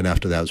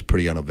after that, it was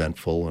pretty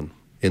uneventful. And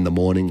in the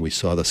morning, we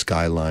saw the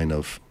skyline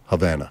of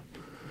Havana.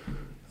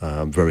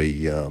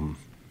 Very,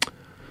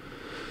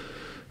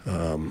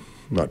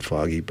 not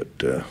foggy, but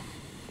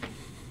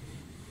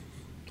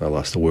I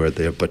lost the word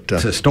there. But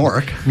it's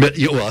historic.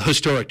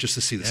 Historic just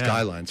to see the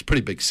skyline. It's a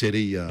pretty big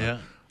city.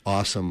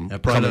 Awesome.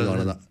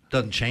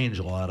 Doesn't change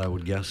a lot, I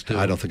would guess, too.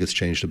 I don't think it's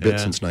changed a bit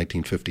since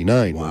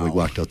 1959 when we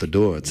walked out the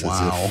door. It's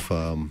as if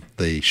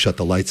they shut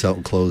the lights out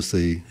and closed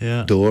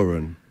the door,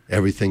 and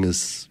everything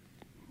is...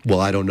 Well,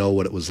 I don't know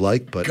what it was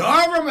like, but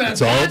government,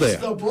 it's all there.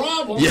 That's the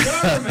problem.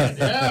 Government,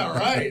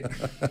 right.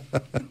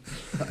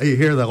 You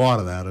hear a lot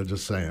of that, I'm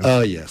just saying.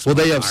 Oh, yes. Well,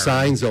 they have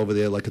signs over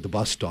there, like at the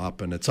bus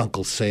stop, and it's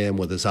Uncle Sam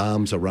with his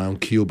arms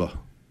around Cuba.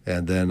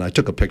 And then I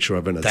took a picture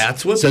of it. And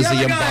that's what says the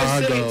other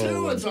embargo. guys say,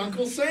 too. It's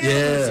Uncle Sam.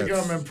 It's a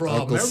government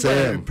problem.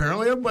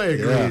 Apparently everybody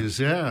agrees,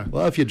 yeah.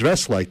 Well, if you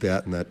dress like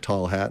that in that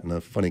tall hat and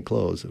the funny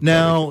clothes.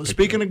 Now,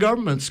 speaking of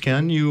governments,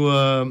 Ken, you...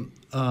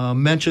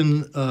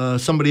 mentioned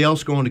somebody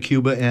else going to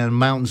Cuba and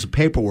mountains of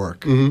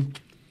paperwork. Mm-hmm.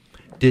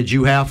 Did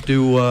you have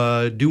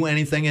to do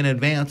anything in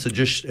advance?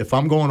 If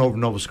I'm going over to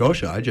Nova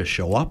Scotia, I just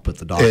show up at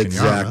the dock in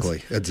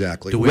Yarmouth.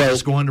 Exactly. Do we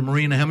just go into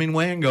Marina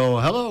Hemingway and go,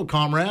 hello,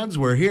 comrades,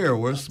 we're here.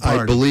 Where's the party?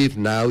 I believe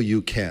now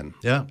you can.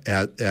 Yeah.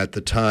 At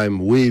the time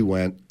we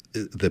went,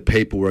 the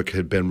paperwork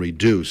had been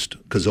reduced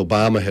because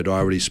Obama had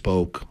already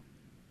spoke.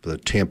 The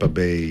Tampa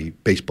Bay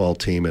baseball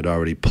team had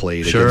already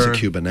played against the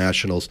Cuban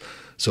Nationals.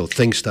 So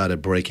things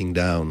started breaking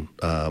down,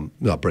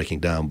 not breaking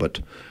down, but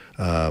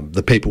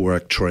the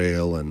paperwork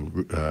trail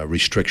and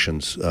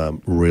restrictions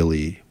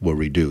really were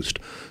reduced.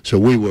 So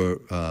we were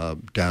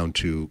down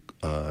to,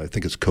 I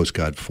think it's Coast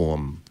Guard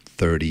Form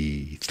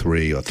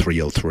 33 or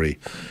 303.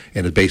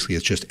 And it basically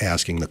is just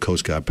asking the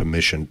Coast Guard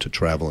permission to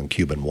travel in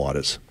Cuban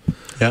waters.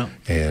 Yeah.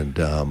 And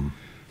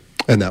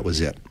that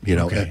was it,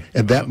 Okay.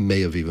 And that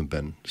may have even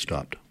been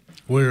stopped.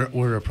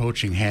 We're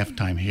approaching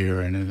halftime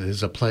here, and it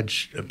is a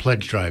pledge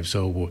drive.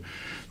 So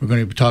we're going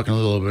to be talking a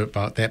little bit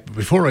about that. But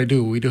before I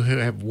do, we do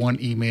have one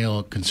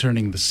email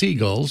concerning the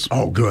seagulls.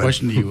 Oh, good. The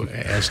question you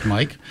asked,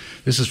 Mike.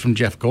 This is from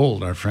Jeff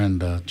Gold, our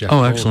friend Jeff.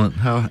 Oh, Gold. excellent.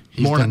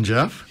 Morning,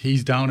 Jeff.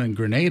 He's down in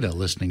Grenada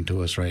listening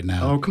to us right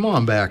now. Oh, come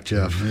on back,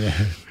 Jeff. Yeah,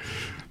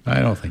 I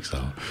don't think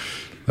so.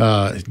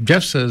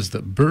 Jeff says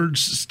that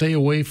birds stay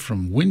away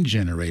from wind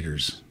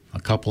generators. A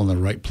couple in the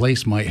right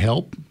place might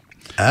help.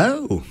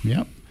 Oh.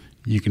 Yep.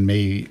 You can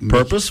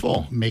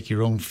Purposeful. make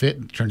your own fit.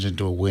 It turns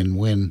into a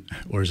win-win,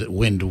 or is it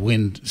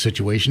win-to-win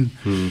situation?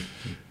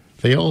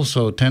 They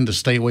also tend to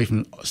stay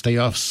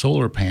off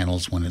solar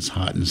panels when it's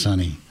hot and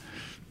sunny.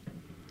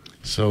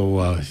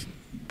 So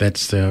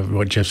that's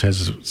what Jeff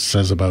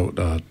says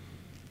about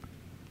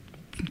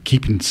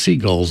keeping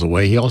seagulls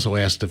away. He also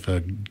asked if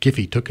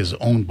Giffey took his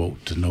own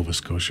boat to Nova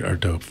Scotia or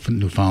to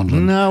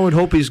Newfoundland. No, I would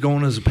hope he's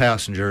going as a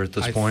passenger at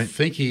this point. I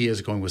think he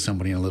is going with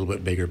somebody in a little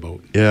bit bigger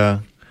boat. Yeah.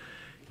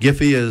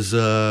 Giffey is,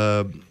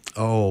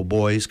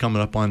 he's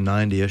coming up on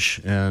 90-ish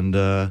and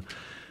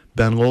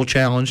been a little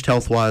challenged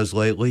health-wise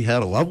lately.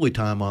 Had a lovely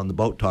time on the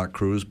Boat Talk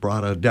cruise.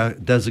 Brought a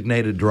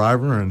designated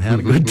driver and had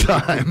a good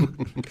time.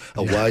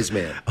 A wise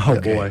man. Oh,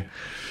 boy.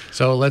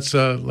 So let's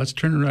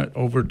turn it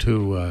over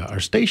to our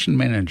station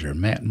manager,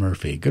 Matt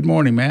Murphy. Good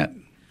morning, Matt.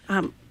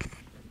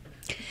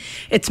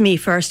 It's me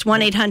first.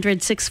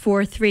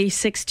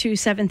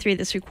 1-800-643-6273.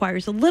 This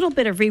requires a little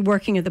bit of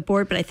reworking of the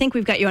board, but I think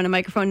we've got you on a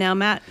microphone now,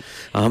 Matt.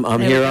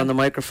 I'm here on the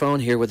microphone,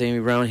 here with Amy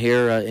Brown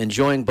here,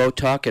 enjoying Boat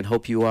Talk, and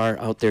hope you are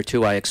out there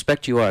too. I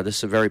expect you are. This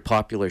is a very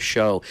popular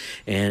show,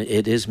 and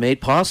it is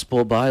made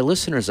possible by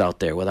listeners out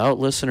there. Without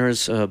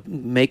listeners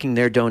making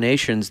their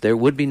donations, there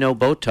would be no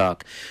Boat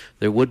Talk.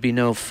 There would be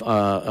no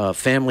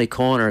Family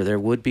Corner. There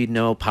would be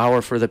no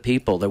Power for the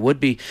People. There would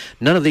be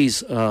none of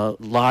these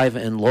live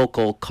and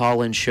local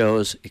call-in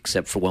shows,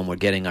 except for when we're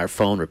getting our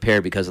phone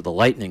repaired because of the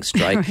lightning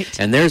strike. Right.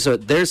 And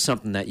there's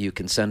something that you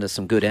can send us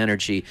some good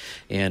energy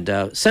and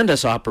send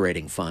us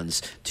operating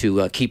funds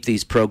to keep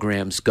these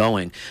programs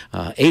going.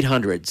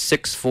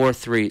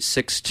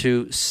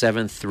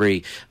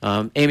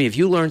 800-643-6273. Amy, have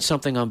you learned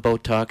something on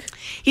Boat Talk?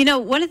 You know,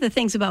 one of the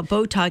things about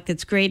Boat Talk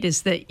that's great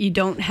is that you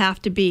don't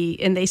have to be,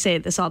 and they say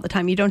this all the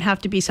time, you don't have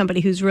to be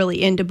somebody who's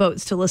really into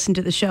boats to listen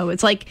to the show.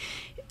 It's like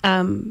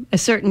a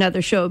certain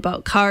other show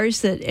about cars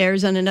that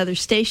airs on another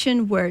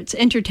station where it's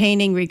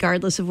entertaining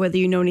regardless of whether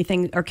you know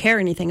anything or care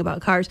anything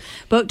about cars.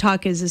 Boat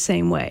Talk is the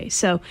same way.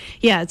 So,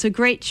 yeah, it's a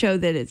great show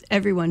that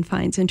everyone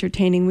finds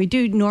entertaining. We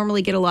do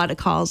normally get a lot of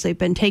calls. They've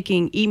been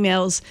taking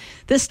emails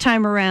this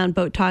time around,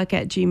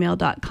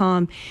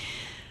 boattalk@gmail.com.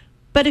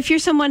 But if you're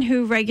someone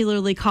who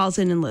regularly calls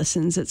in and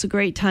listens, it's a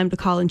great time to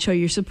call and show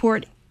your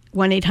support.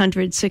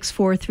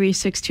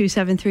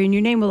 1-800-643-6273, and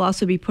your name will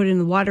also be put in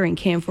the watering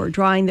can for a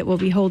drawing that we'll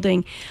be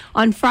holding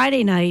on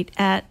Friday night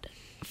at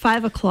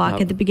 5 o'clock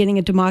at the beginning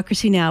of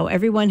Democracy Now!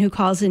 Everyone who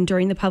calls in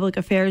during the public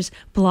affairs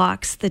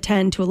blocks, the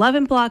 10 to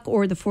 11 block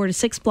or the 4 to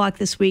 6 block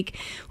this week,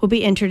 will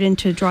be entered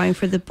into a drawing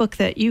for the book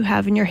that you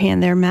have in your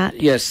hand there,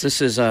 Matt. Yes,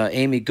 this is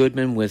Amy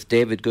Goodman with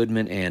David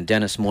Goodman and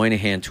Dennis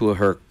Moynihan, two of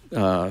her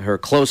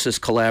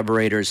closest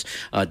collaborators.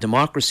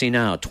 Democracy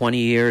Now!, 20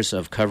 years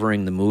of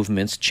covering the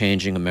movements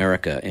changing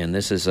America, and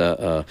this is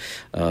a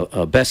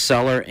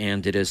bestseller,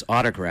 and it is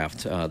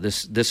autographed.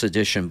 This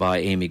edition by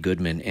Amy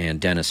Goodman and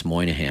Dennis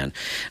Moynihan.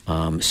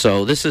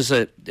 So this is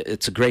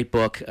it's a great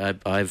book.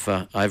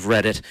 I've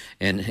read it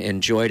and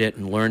enjoyed it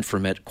and learned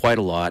from it quite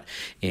a lot,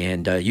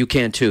 and you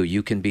can too.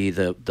 You can be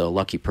the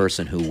lucky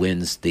person who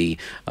wins the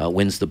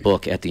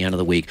book at the end of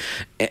the week.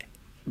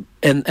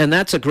 And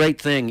that's a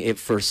great thing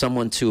for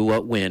someone to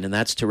win, and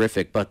that's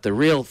terrific. But the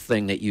real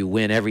thing that you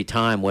win every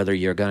time, whether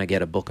you're going to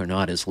get a book or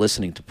not, is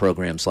listening to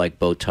programs like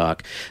Boat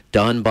Talk,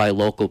 done by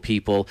local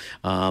people,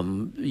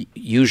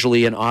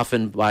 usually and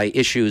often by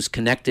issues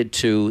connected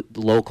to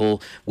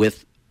local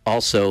with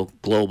also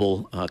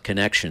global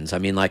connections. I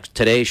mean, like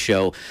today's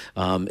show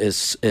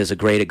is a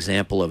great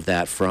example of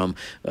that, from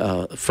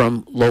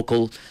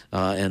local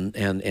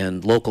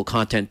and local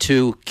content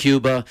to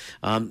Cuba.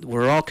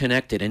 We're all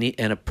connected,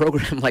 and a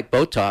program like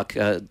Boat Talk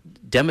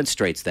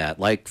demonstrates that,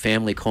 like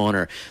Family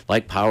Corner,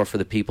 like Power for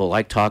the People,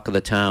 like Talk of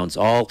the Towns,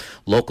 all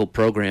local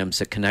programs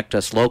that connect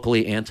us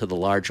locally and to the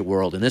larger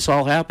world. And this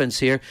all happens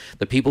here,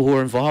 the people who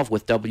are involved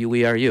with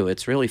WERU.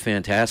 It's really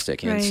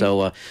fantastic. Right. And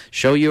so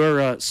show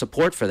your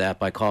support for that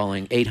by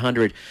calling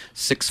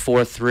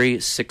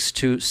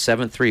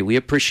 800-643-6273. We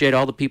appreciate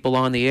all the people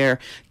on the air,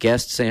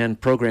 guests and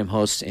program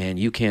hosts, and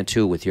you can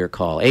too with your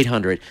call.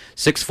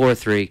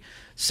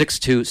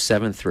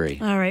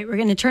 800-643-6273. All right, we're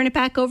going to turn it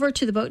back over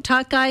to the Boat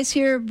Talk guys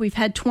here. We've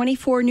had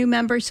 24 new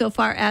members so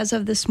far as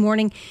of this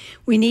morning.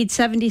 We need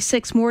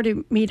 76 more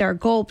to meet our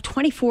goal.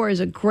 24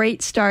 is a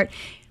great start.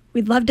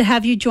 We'd love to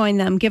have you join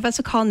them. Give us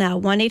a call now,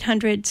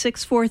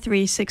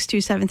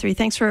 1-800-643-6273.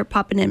 Thanks for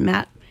popping in,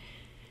 Matt.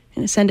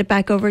 And send it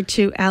back over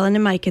to Alan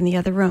and Mike in the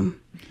other room.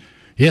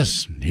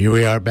 Yes, here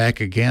we are back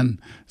again.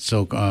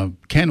 So,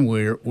 Ken,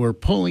 we're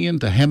pulling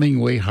into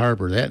Hemingway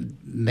Harbor. That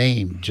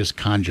name just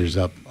conjures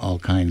up all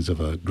kinds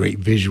of great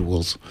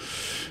visuals.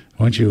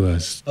 Why don't you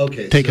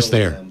take us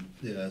there?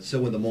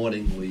 So in the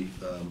morning we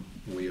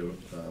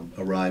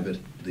arrive at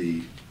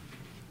the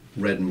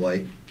red and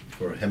white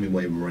for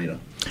Hemingway Marina.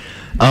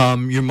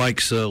 Your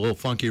mic's a little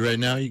funky right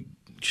now. You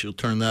She'll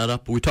turn that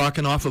up. Are we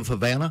talking off of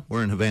Havana?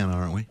 We're in Havana,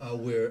 aren't we?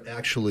 We're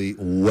actually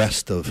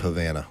west of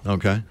Havana.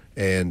 Okay.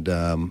 And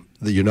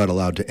you're not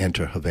allowed to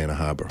enter Havana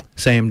Harbor.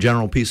 Same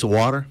general piece of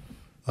water?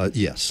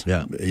 Yes.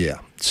 Yeah. Yeah.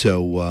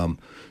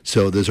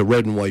 So there's a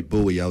red and white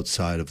buoy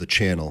outside of the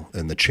channel,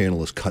 and the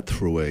channel is cut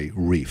through a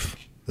reef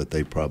that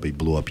they probably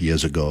blew up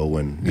years ago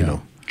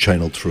and,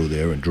 channeled through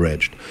there and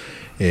dredged.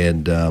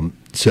 And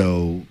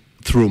so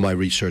through my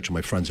research and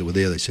my friends that were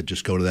there, they said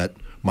just go to that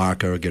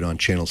marker, get on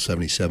Channel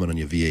 77 on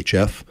your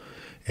VHF,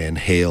 and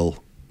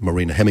hail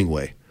Marina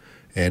Hemingway.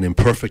 And in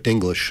perfect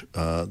English,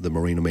 the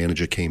marina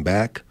manager came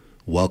back,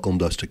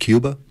 welcomed us to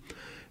Cuba,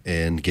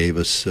 and gave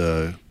us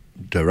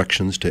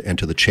directions to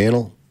enter the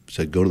channel.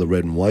 Said go to the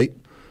red and white,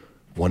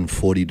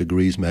 140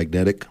 degrees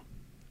magnetic,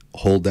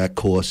 hold that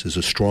course. There's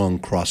a strong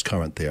cross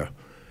current there,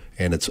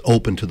 and it's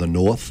open to the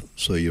north,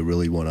 so you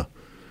really want to.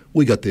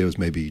 We got there, it was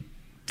maybe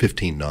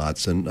 15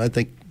 knots, and I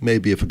think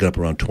maybe if it got up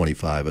around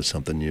 25 or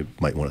something, you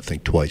might want to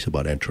think twice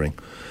about entering.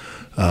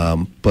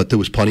 But there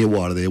was plenty of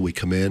water there. We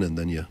come in, and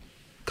then you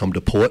come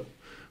to port,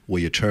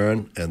 where you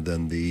turn, and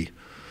then the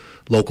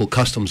local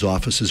customs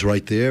office is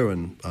right there,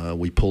 and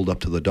we pulled up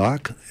to the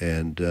dock,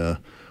 and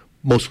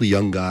mostly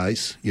young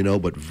guys,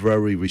 but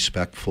very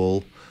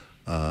respectful.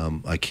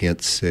 I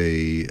can't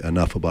say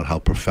enough about how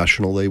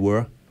professional they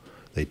were.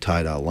 They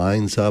tied our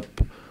lines up,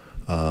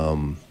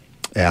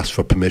 asked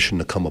for permission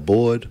to come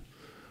aboard,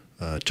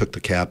 took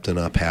the captain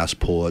our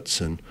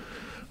passports, and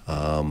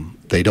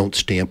they don't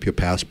stamp your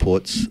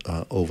passports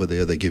over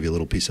there. They give you a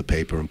little piece of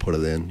paper and put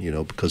it in,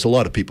 because a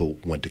lot of people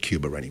went to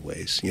Cuba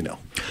anyways,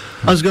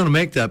 I was going to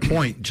make that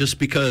point. Just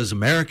because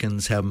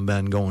Americans haven't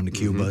been going to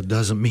Cuba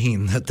doesn't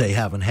mean that they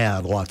haven't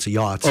had lots of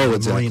yachts.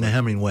 Exactly. Marina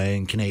Hemingway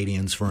and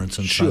Canadians, for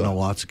instance. Sure. I know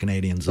lots of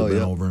Canadians have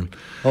been over.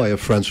 I have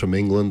friends from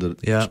England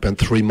that spent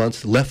 3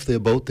 months, left their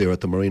boat there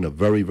at the marina.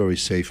 Very, very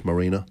safe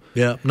marina.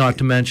 Yeah, not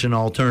to mention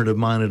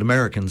alternative-minded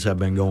Americans have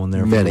been going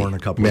there for more than a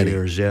couple of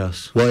years,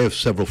 yes. Well, I have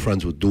several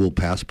friends with dual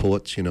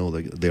passports,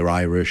 they're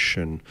Irish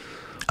and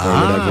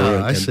whatever.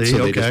 And, I see. So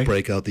they Okay. just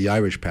break out the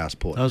Irish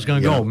passport. I was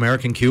going to go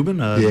American-Cuban,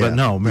 but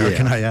no,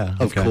 American,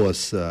 Of okay.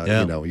 course,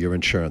 your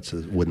insurance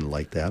wouldn't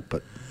like that,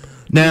 but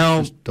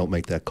now, just don't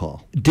make that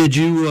call. Did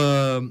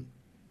you,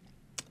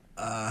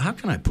 how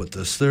can I put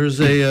this?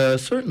 There's a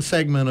certain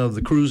segment of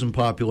the cruising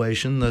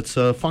population that's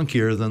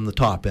funkier than the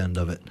top end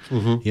of it.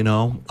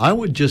 I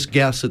would just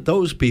guess that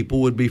those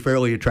people would be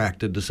fairly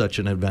attracted to such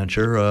an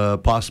adventure,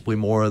 possibly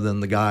more than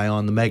the guy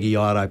on the mega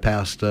yacht I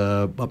passed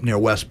up near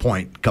West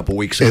Point a couple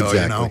weeks ago.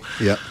 Exactly.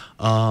 Yeah.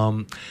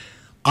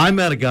 I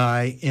met a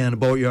guy in a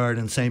boatyard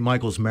in St.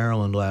 Michael's,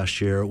 Maryland last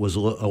year. It was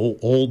an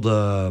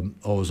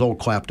old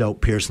clapped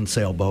out Pearson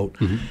sailboat.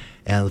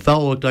 And the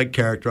fellow looked like a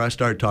character. I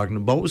started talking to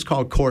him. The boat was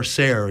called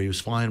Corsair. He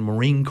was flying a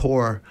Marine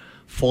Corps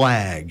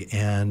flag.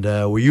 And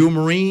were you a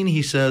Marine?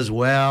 He says,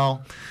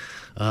 well,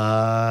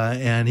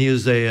 and he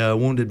was a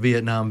wounded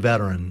Vietnam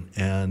veteran.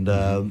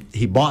 And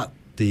he bought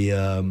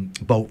the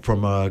boat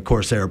from a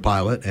Corsair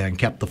pilot and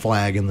kept the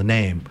flag in the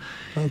name.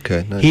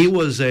 Okay, nice. He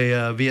was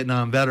a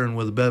Vietnam veteran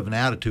with a bit of an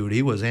attitude.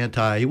 He wasn't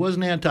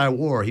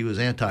anti-war. He was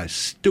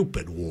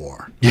anti-stupid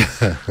war.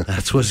 Yeah.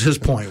 That's what his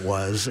point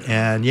was.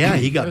 And,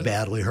 he got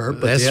badly hurt.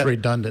 But That's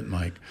redundant,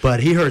 Mike. But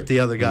he hurt the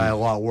other guy a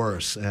lot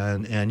worse.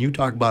 And you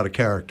talk about a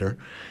character.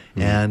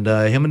 And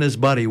him and his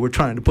buddy were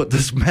trying to put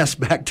this mess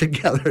back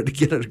together to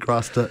get it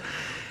across the...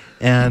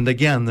 And,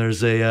 again,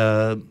 there's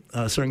a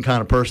certain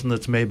kind of person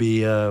that's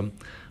maybe...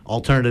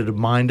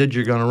 alternative-minded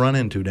you're going to run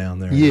into down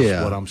there.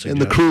 Yeah, what I'm suggesting.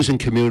 and the cruising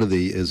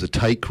community is a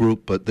tight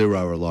group, but there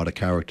are a lot of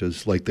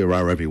characters, like there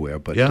are everywhere.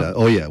 But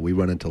we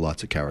run into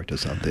lots of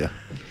characters out there.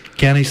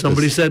 Kenny,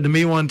 somebody said to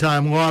me one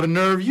time, a lot of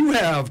nerve you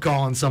have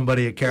calling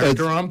somebody a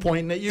character. I'm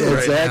pointing at you right now.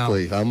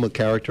 Exactly. I'm a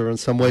character in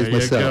some ways There you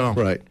myself.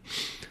 go. Right.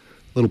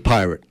 Little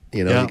pirate.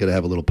 You got to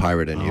have a little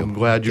pirate in you. I'm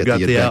glad you Get got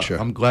the adventure.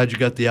 I'm glad you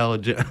got the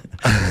allergy.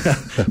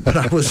 But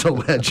I was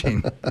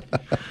alleging.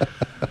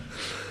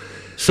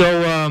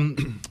 So,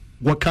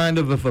 what kind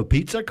of, if a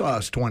pizza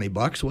costs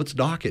 $20, what's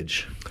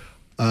dockage?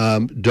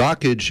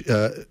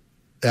 Dockage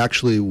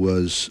actually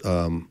was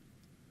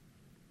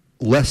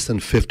less than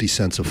 50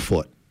 cents a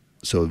foot,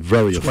 so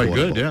very affordable. Quite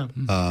good, yeah.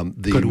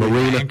 The Could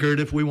marina, we anchor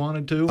it if we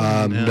wanted to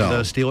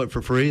no. Steal it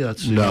for free?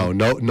 That's no,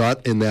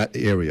 not in that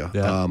area.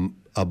 Yeah.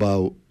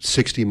 About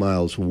 60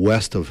 miles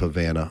west of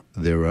Havana,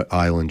 there are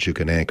islands you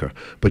can anchor,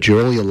 but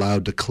you're only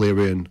allowed to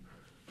clear in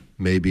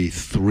maybe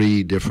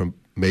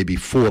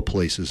 4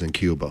 places in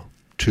Cuba.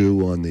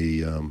 2 on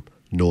the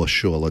north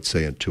shore, let's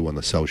say, and 2 on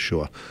the south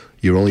shore.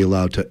 You're only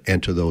allowed to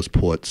enter those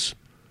ports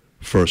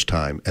first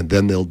time, and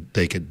then they'll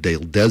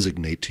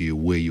designate to you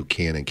where you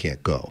can and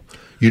can't go.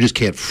 You just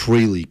can't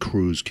freely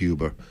cruise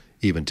Cuba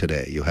even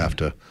today. You have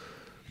to.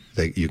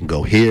 You can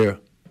go here,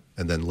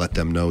 and then let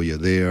them know you're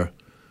there.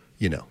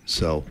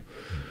 So.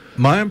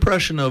 My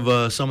impression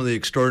of some of the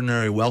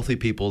extraordinary wealthy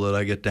people that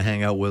I get to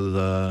hang out with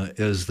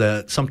is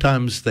that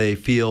sometimes they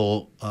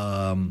feel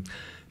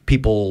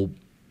people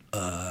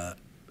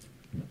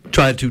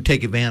try to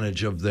take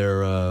advantage of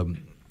their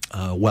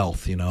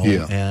wealth, you know,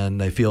 Yeah. and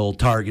they feel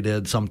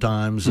targeted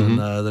sometimes, and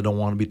they don't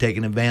want to be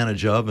taken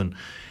advantage of. And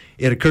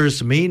it occurs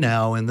to me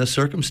now, in this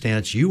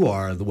circumstance, you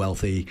are the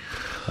wealthy.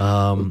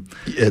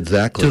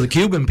 Exactly. To the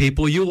Cuban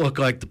people, you look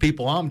like the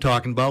people I'm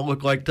talking about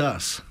look like to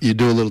us. You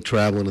do a little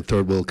traveling in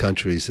third world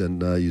countries,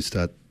 and you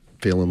start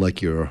feeling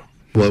like you're.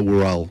 Well,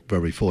 we're all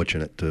very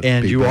fortunate to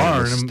And be you born in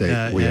are, this and,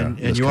 state. We are in and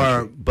this you are,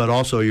 country. but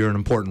also you're an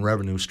important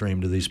revenue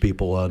stream to these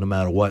people, no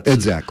matter what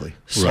Exactly.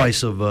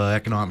 slice of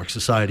economic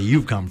society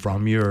you've come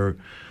from. You're,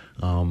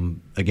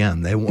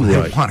 again, they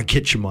want to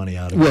get your money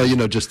out of it. Well, you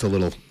know, just a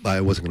little. I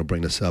wasn't going to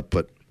bring this up,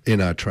 but in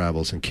our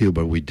travels in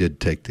Cuba, we did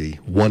take the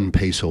 1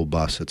 peso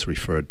bus. It's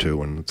referred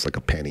to, and it's like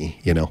a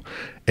penny, you know.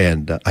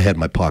 And I had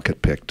my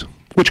pocket picked,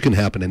 which can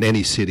happen in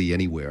any city,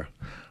 anywhere.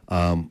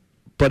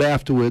 But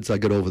afterwards, I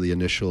got over the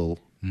initial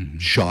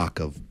shock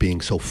of being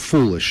so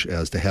foolish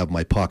as to have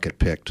my pocket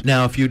picked.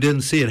 Now, if you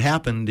didn't see it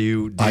happen,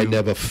 I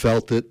never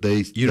felt it.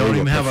 You don't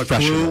even have a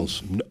clue?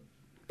 No.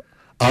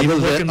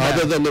 Even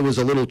Other than there was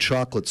a little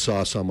chocolate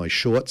sauce on my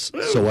shorts,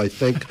 so I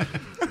think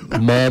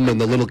Mom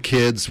and the little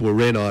kids were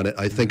in on it.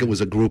 I think it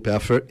was a group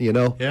effort, you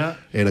know,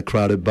 in a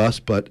crowded bus.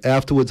 But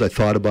afterwards, I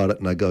thought about it,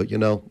 and I go, you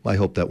know, I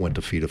hope that went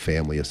to feed a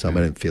family or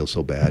something. I didn't feel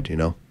so bad, you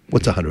know.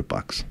 What's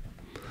 $100?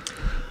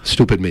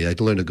 Stupid me. I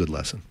learned a good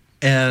lesson.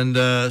 And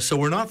so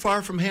we're not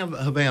far from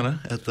Havana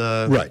at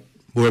the Right.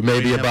 We're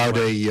maybe Havana about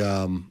a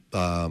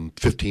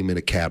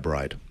 15-minute cab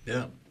ride.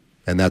 Yeah.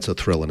 And that's a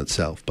thrill in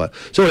itself. But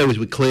so anyways,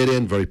 we cleared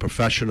in, very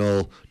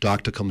professional.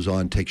 Doctor comes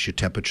on, takes your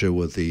temperature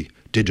with the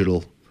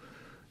digital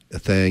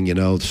thing, you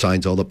know,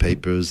 signs all the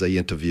papers. They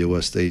interview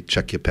us. They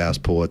check your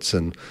passports.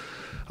 And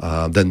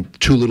then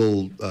 2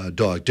 little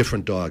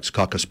different dogs,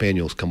 Cocker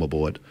Spaniels, come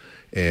aboard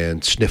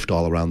and sniffed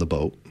all around the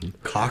boat.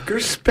 Cocker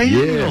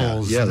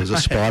Spaniels. Yeah, there's a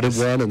spotted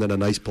one and then a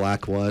nice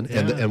black one.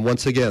 Yeah. And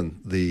once again,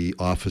 the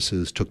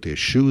officers took their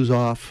shoes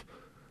off.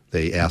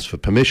 They asked for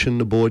permission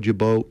to board your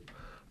boat.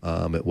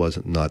 It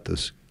wasn't not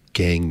this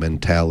gang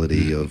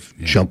mentality of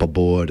jump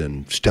aboard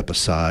and step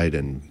aside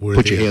and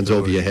put your hands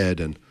over your head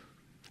and,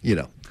 you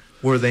know.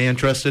 Were they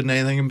interested in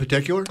anything in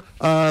particular?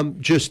 I don't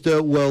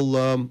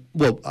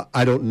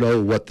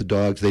know what the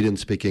dogs, they didn't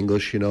speak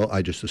English, you know.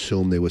 I just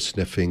assumed they were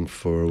sniffing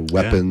for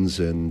weapons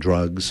and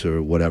drugs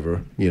or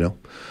whatever, you know.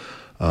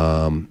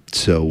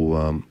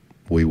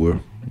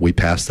 We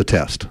passed the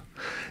test.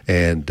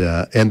 And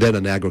then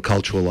an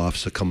agricultural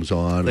officer comes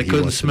on. They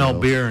couldn't smell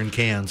beer in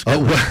cans.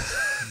 No,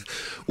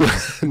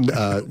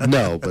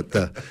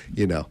 but,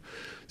 you know.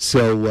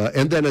 So,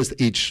 and then as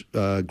each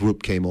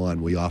group came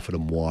on, we offered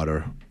them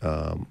water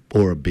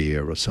or a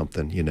beer or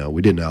something. You know,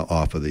 we didn't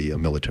offer the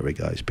military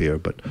guys beer,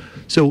 but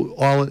so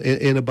all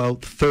in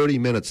about 30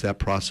 minutes, that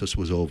process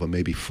was over.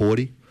 Maybe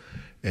 40,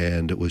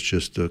 and it was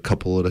just a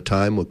couple at a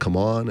time would come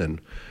on and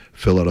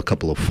fill out a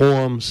couple of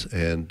forms,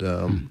 and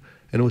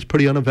it was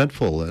pretty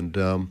uneventful and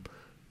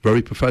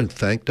very professional.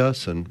 Thanked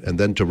us and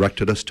then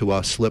directed us to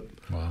our slip,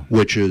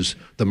 which is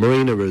the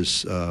marina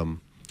is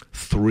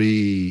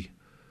 3.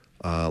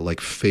 Like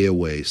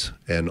fairways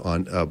and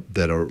on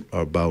that are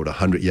about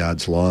 100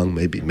 yards long,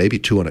 maybe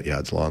 200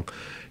 yards long,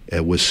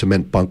 with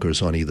cement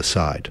bunkers on either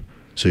side.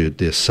 So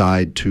there's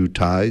side 2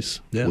 ties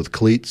with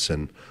cleats,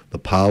 and the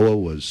power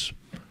was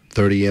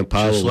 30 amp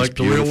power. Just like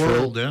the real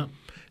world,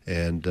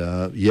 And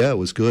it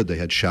was good. They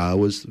had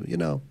showers. You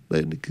know,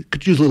 they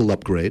could use a little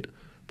upgrade,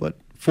 but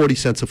 40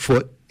 cents a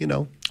foot. You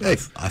know, hey,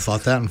 I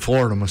thought that in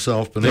Florida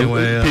myself, but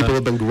anyway, people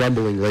have been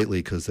grumbling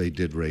lately because they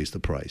did raise the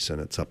price,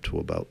 and it's up to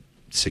about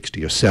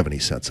 60 or 70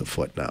 cents a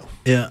foot now.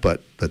 Yeah.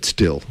 But that's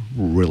still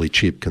really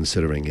cheap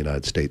considering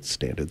United States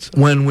standards.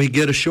 When we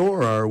get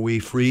ashore, are we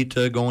free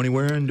to go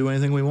anywhere and do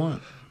anything we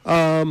want?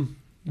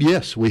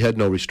 Yes, we had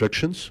no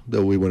restrictions,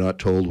 though we were not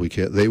told we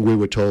can't. We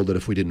were told that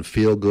if we didn't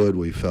feel good,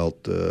 we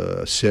felt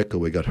sick or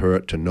we got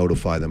hurt, to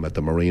notify them at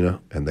the marina,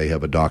 and they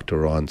have a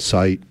doctor on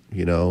site.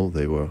 You know,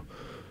 they were,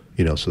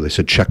 you know, so they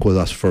said check with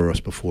us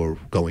first before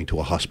going to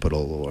a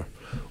hospital or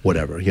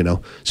whatever, you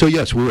know. So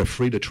yes, we were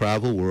free to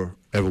travel wherever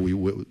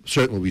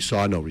certainly we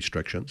saw no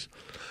restrictions.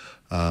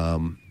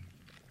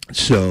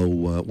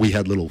 So we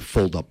had little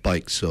fold-up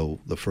bikes. So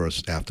the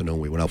first afternoon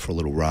we went out for a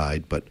little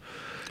ride,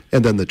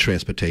 and then the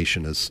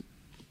transportation is,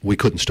 we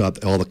couldn't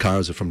stop. All the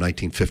cars are from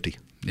 1950.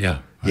 Yeah,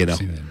 you know. I've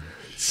seen that.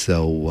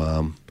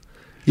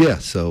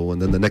 So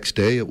and then the next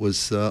day it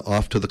was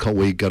off to the.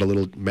 We got a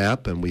little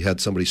map and we had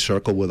somebody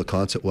circle where the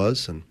concert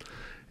was, and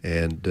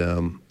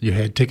you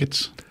had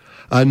tickets.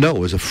 No, it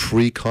was a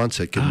free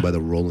concert given by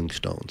the Rolling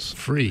Stones.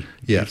 Free.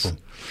 Yes.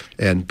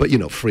 Beautiful. But, you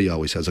know, free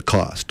always has a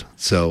cost.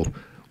 So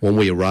when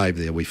we arrived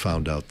there, we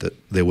found out that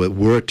there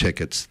were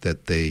tickets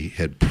that they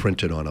had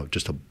printed on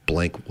just a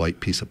blank white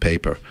piece of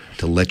paper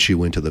to let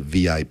you into the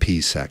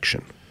VIP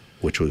section,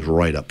 which was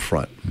right up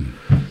front.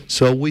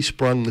 So we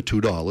sprung the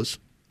 $2,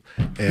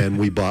 and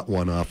we bought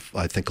one off,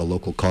 I think, a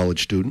local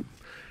college student,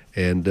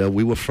 and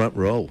we were front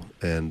row.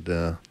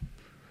 And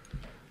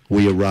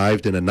we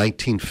arrived in a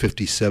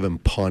 1957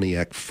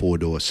 Pontiac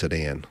 4-door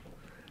sedan,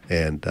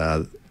 and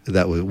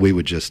we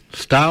would just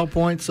Style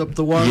points up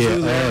the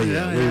wazoo.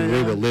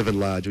 we were living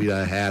large. We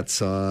had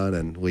hats on,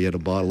 and we had a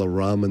bottle of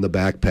rum in the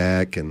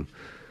backpack, and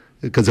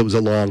because it was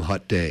a long,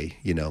 hot day,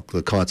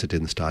 the concert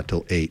didn't start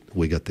till 8.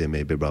 We got there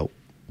maybe about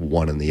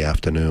 1 in the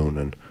afternoon,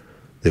 and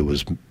there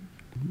was a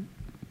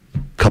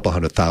couple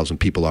 100,000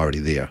 people already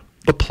there,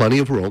 but plenty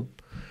of room.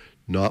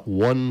 Not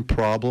one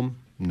problem.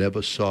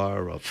 Never saw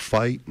a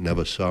fight.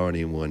 Never saw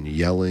anyone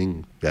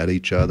yelling at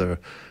each other.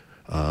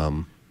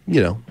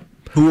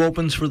 Who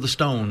opens for the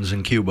Stones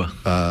in Cuba?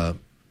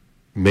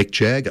 Mick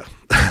Jagger.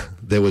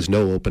 There was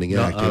no opening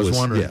act. I was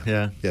wondering.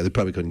 Yeah, they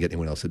probably couldn't get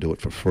anyone else to do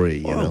it for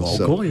free.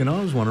 Local.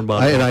 I was wondering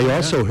about. And I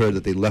also heard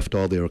that they left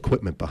all their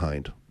equipment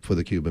behind for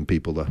the Cuban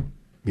people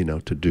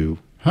to do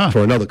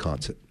for another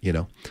concert.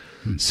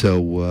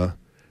 So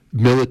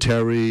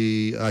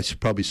military. I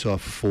probably saw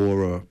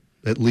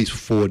at least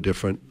 4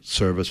 different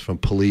service, from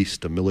police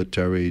to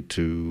military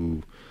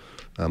to,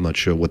 I'm not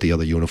sure what the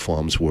other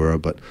uniforms were,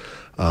 but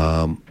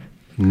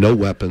no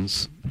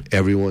weapons.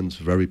 Everyone's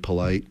very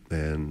polite,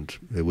 and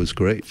it was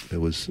great. It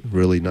was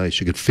really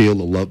nice. You could feel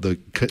the love.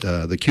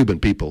 The Cuban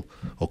people,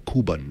 or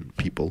Cuban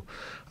people,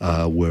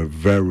 were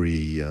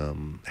very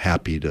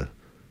happy to,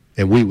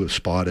 and we were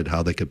spotted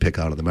how they could pick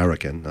out an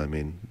American. I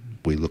mean,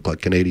 we look like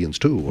Canadians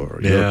too,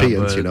 or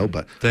Europeans,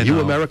 but you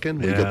American?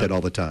 We get that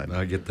all the time.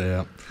 I get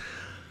that.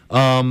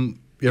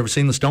 You ever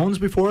seen the Stones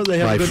before? They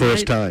have My a good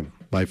first night? time.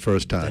 My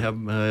first time. They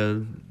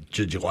have.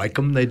 Did you like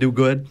them? They do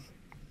good.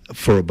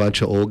 For a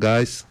bunch of old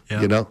guys,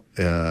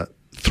 Yeah.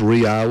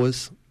 3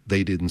 hours,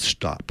 they didn't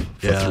stop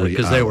for 3 hours.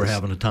 Because they were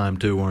having a time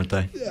too, weren't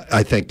they?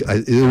 I think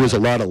there was a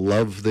lot of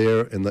love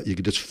there, and you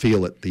could just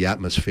feel it, the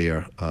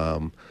atmosphere.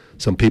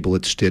 Some people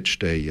had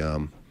stitched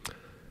a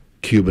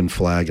Cuban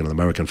flag and an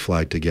American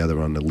flag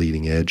together on the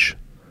leading edge,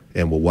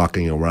 and were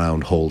walking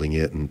around holding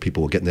it, and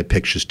people were getting their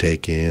pictures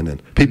taken,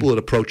 and people would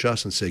approach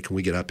us and say, "Can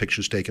we get our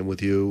pictures taken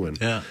with you?" And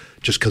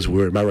just because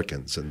we're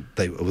Americans, and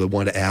they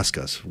wanted to ask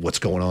us what's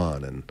going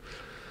on, and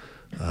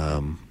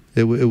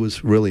it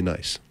was really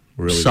nice.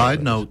 Really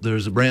Side note,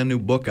 there's a brand new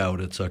book out.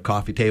 It's a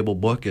coffee table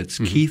book. It's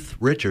Keith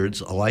Richards,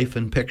 A Life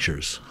in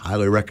Pictures.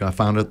 Highly recommend. I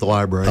found it at the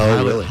library.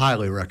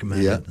 Highly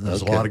recommend it.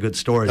 There's a lot of good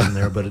stories in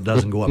there, but it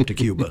doesn't go up to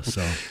Cuba.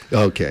 So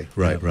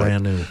right.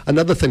 Brand new.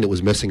 Another thing that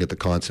was missing at the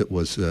concert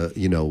was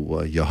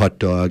your hot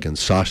dog and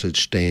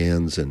sausage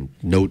stands, and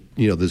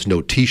there's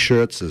no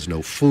T-shirts, there's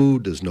no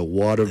food, there's no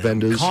water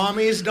vendors.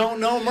 Commies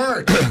don't know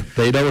merch.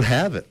 They don't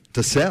have it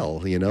to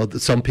sell.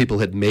 Some people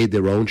had made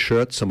their own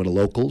shirts. Some of the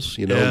locals,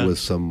 with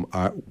some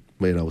art.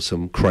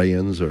 Some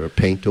crayons or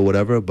paint or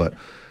whatever, but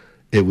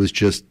it was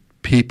just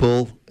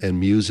people and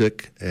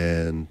music,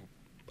 and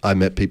I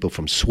met people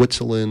from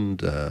Switzerland,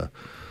 the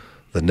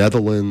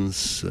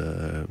Netherlands,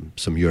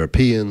 some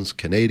Europeans,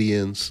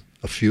 Canadians,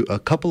 a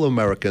couple of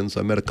Americans.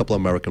 I met a couple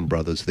of American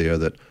brothers there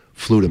that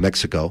flew to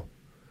Mexico,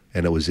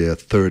 and it was their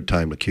 3rd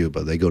time to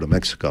Cuba. They go to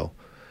Mexico,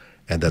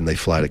 and then they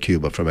fly to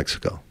Cuba from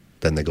Mexico.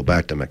 Then they go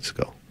back to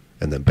Mexico,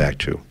 and then back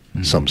to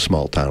some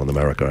small town in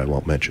America I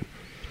won't mention.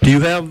 Do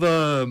you have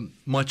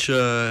much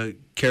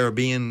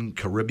Caribbean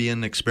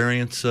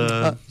experience?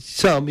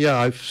 Some, yeah.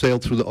 I've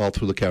sailed all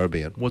through the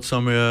Caribbean. What's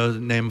some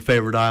name a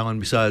favorite island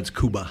besides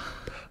Cuba?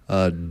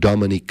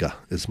 Dominica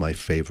is my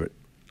favorite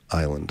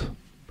island.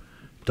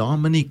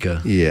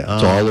 Dominica? Yeah,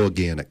 it's all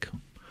organic.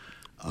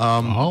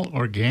 All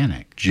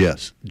organic.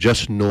 Yes,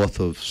 just north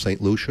of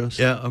St. Lucia.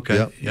 Yeah,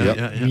 okay.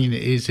 Yeah. I mean,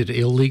 is it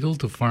illegal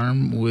to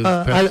farm with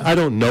pets? I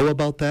don't know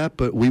about that,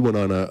 but we went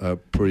on a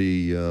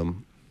pretty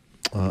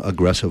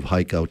aggressive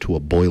hike out to a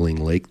boiling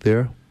lake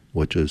there,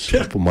 which is,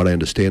 from what I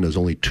understand, is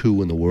only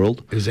 2 in the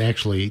world. Is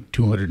actually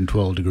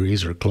 212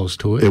 degrees or close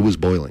to it? It was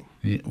boiling.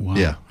 Wow.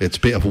 Yeah,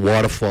 it's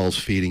waterfalls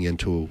feeding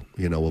into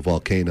a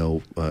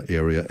volcano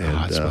area, and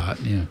hot spot.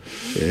 Yeah,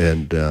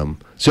 and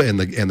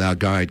and our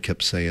guide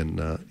kept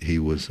saying he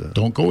was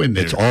don't go in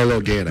there. It's all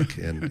organic,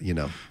 and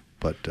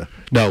but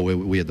no,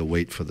 we had to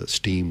wait for the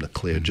steam to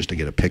clear just to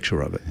get a picture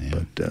of it.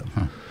 Yeah.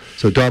 But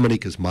so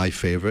Dominique is my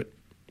favorite.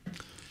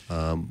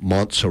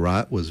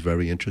 Montserrat was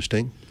very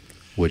interesting,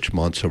 which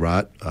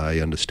Montserrat, I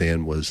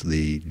understand, was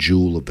the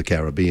jewel of the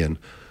Caribbean,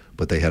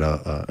 but they had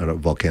a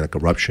volcanic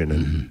eruption,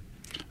 and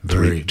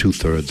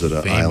 2/3 of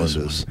the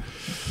island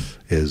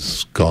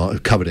is gone,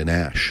 covered in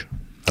ash.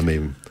 I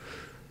mean,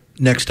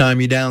 next time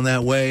you're down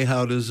that way,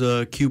 how does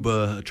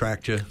Cuba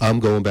attract you? I'm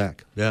going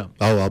back. Yeah.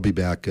 Oh, I'll be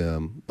back.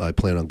 I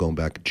plan on going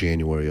back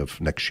January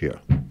of next year.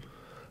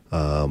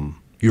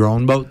 Your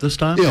own boat this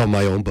time? Yeah,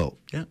 my own boat.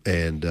 Yeah.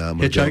 And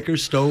hitchhikers,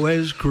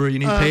 stowaways, crew. You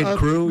need paid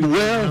crew.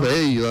 Well,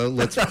 hey,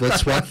 let's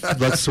swap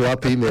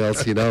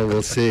emails.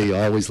 We'll see.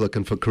 Always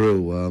looking for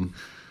crew.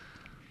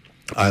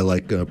 I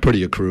like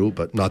prettier crew,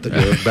 but not that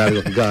you're a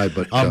bad-looking guy.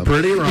 But I'm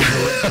pretty.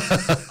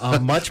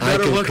 I'm much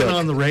better looking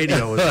on the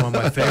radio. Is one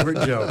of my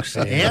favorite jokes,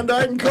 and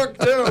I can cook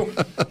too.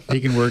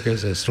 He can work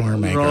as a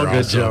storm anchor. All good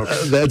also.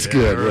 jokes. That's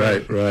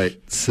good. Right.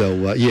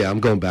 So I'm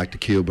going back to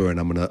Cuba, and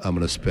I'm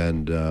gonna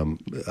spend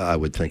I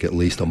would think at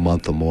least a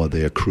month or more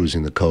there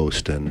cruising the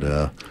coast, and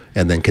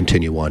then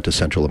continue on to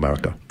Central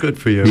America. Good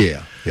for you.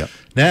 Yeah.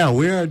 Now,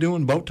 we are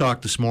doing Boat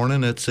Talk this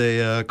morning. It's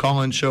a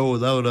call-in show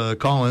without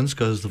call-ins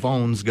because the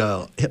phones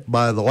got hit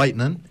by the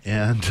lightning.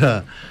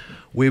 And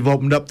we've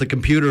opened up the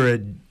computer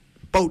at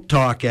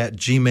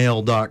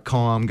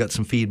boattalk@gmail.com. Got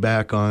some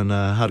feedback on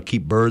how to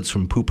keep birds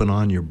from pooping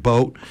on your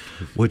boat,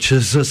 which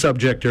is a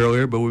subject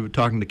earlier. But we were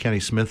talking to Kenny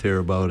Smith here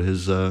about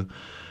his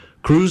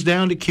cruise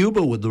down to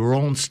Cuba with the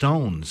Rolling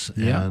Stones.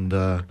 Yeah. And,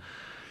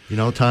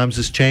 times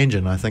is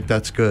changing. I think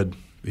that's good.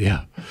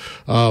 Yeah.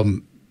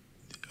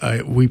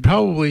 We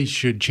probably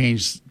should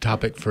change the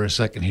topic for a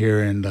second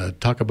here and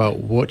talk about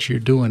what you're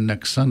doing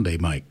next Sunday,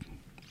 Mike.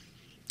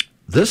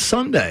 This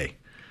Sunday.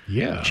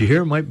 Yeah. Did you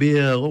hear it might be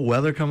a little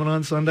weather coming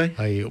on Sunday?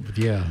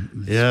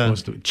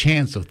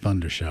 Chance of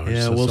thunder showers.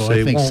 Yeah, so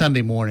I think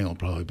Sunday morning will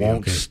probably be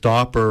won't okay.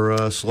 Stop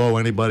or slow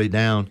anybody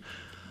down.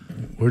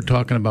 We're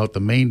talking about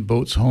the Maine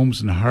Boats, Homes,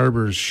 and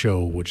Harbors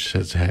show, which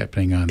is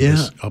happening on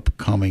this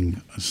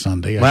upcoming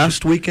Sunday.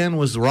 Last weekend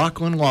was the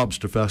Rockland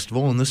Lobster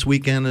Festival, and this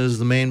weekend is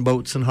the Maine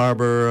Boats and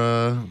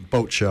Harbor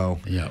Boat Show.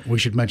 Yeah, we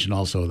should mention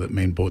also that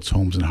Maine Boats,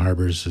 Homes, and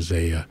Harbors is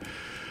a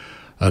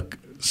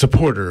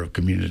supporter of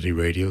community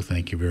radio.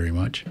 Thank you very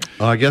much.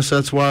 I guess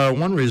that's why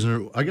one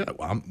reason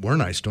we're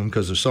nice to them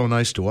because they're so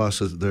nice to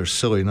us. They're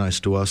silly nice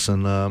to us.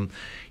 And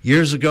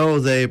years ago,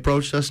 they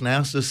approached us and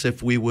asked us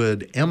if we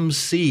would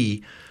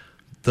MC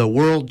the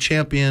World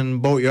Champion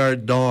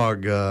Boatyard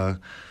Dog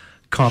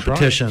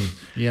competition.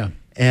 Right. Yeah.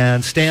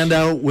 And stand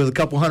out with a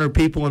couple hundred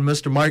people and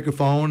Mr.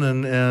 Microphone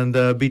and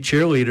be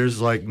cheerleaders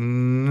like,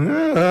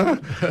 nah.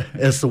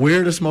 It's the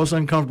weirdest, most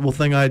uncomfortable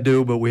thing I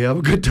do, but we have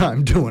a good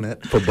time doing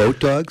it. For boat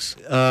dogs?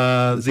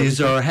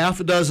 These are half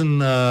a dozen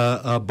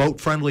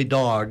boat-friendly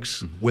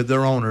dogs with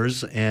their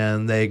owners,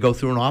 and they go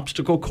through an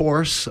obstacle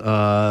course.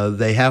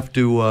 They have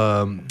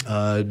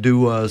to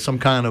do some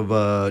kind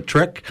of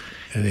trick.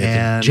 And they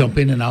have to jump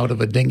in and out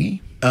of a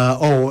dinghy?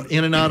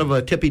 In and out of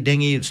a tippy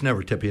dinghy. It's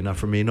never tippy enough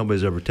for me.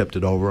 Nobody's ever tipped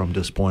it over. I'm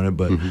disappointed.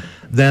 But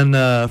then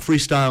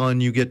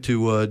freestyling, you get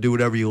to do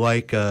whatever you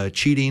like.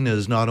 Cheating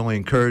is not only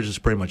encouraged, it's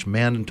pretty much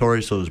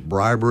mandatory, so is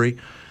bribery.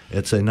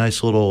 It's a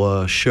nice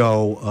little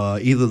show.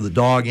 Either the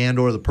dog and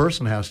or the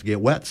person has to get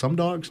wet. Some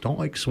dogs don't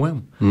like to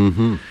swim.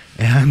 Mm-hmm.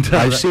 And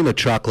I've seen a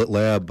chocolate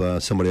lab,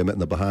 somebody I met in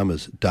the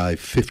Bahamas, dive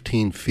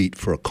 15 feet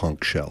for a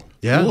conch shell.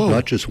 Yeah? Whoa.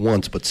 Not just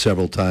once, but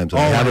several times.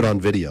 I have it on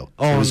video.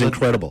 It was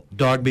incredible.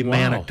 Dog be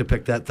manic to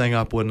pick that thing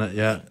up, wouldn't it?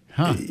 Yeah.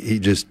 Huh. He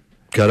just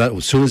got out.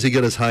 As soon as he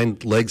got his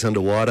hind legs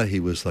underwater, he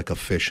was like a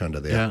fish under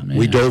there. Yeah.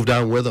 We dove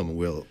down with him.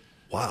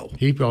 Wow.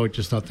 He probably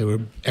just thought they were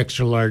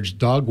extra large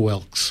dog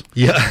whelks.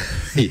 Yeah.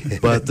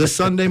 But this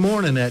Sunday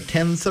morning at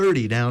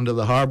 10:30 down to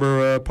the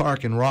Harbor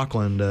Park in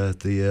Rockland at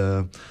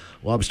the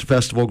Lobster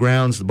Festival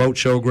grounds, the boat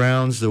show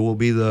grounds, there will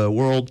be the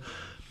World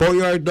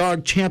Boatyard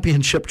Dog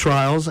Championship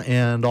trials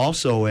and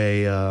also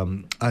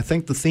I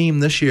think the theme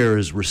this year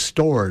is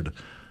restored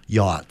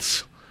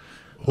yachts.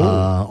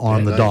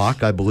 On the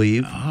dock, I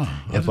believe,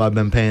 if I've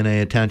been paying any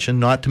attention.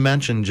 Not to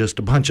mention just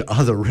a bunch of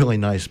other really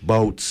nice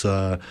boats.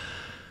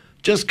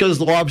 Just because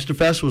the Lobster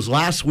Fest was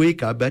last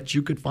week, I bet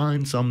you could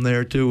find some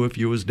there, too, if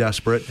you was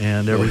desperate,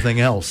 and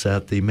everything else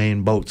at the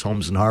Maine Boats,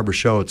 Homes, and Harbor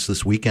Show. It's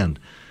this weekend.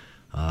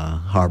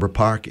 Harbor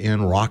Park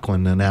in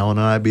Rockland, and Al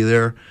and I be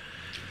there.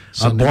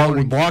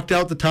 We blocked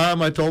out the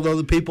time. I told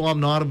other people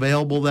I'm not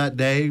available that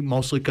day,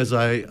 mostly because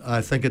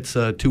I think it's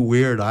too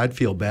weird. I'd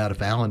feel bad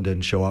if Alan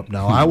didn't show up.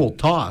 Now, I will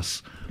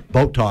toss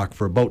Boat Talk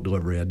for a boat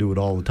delivery. I do it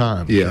all the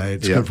time. Yeah, okay?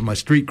 It's good for my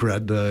street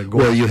cred.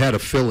 Well, you had a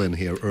fill-in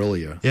here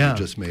earlier. Yeah. You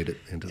just made it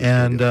into the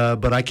studio.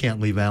 But I can't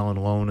leave Alan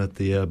alone at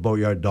the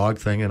Boatyard Dog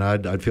thing, and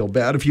I'd feel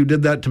bad if you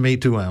did that to me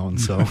too, Alan.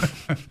 So,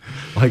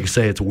 like I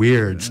say, it's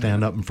weird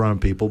stand up in front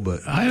of people,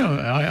 but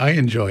I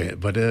enjoy it,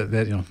 but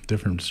that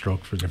different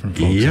stroke for different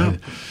folks. Yeah.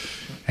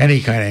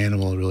 Any kind of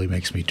animal really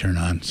makes me turn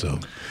on. So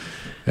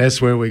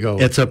that's where we go.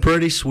 It's a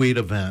pretty sweet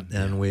event,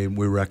 and we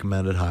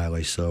recommend it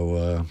highly.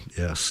 So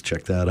yes,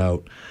 check that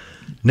out.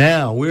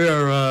 Now,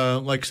 we're,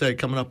 like I say,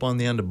 coming up on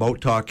the end of Boat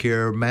Talk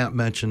here. Matt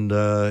mentioned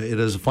it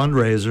is a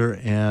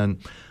fundraiser, and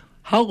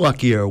how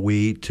lucky are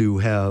we to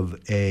have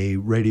a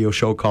radio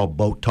show called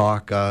Boat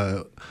Talk?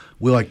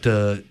 We like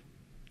to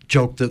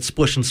joke that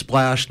Splish and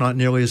Splash, not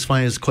nearly as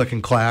funny as Click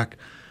and Clack,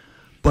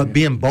 but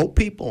being boat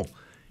people,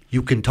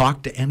 you can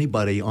talk to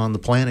anybody on the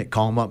planet,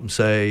 call them up and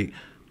say,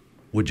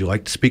 would you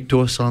like to speak to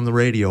us on the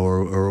radio,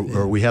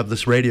 or we have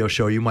this radio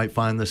show, you might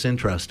find this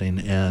interesting.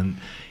 And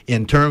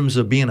in terms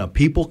of being a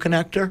people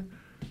connector,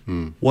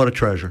 what a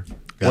treasure.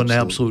 What an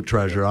absolute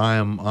treasure.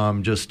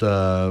 I'm just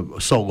so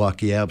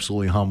lucky,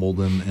 absolutely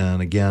humbled.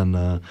 And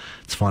again,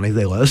 it's funny,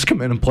 they let us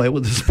come in and play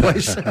with this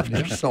place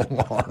after so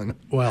long.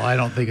 Well, I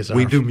don't think it's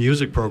We do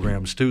music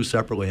programs, too,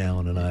 separately,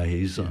 Alan and I.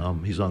 He's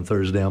on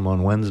Thursday, I'm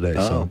on Wednesday.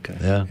 Okay.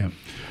 Yeah.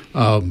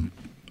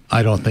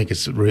 I don't think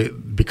it's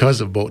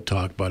because of Boat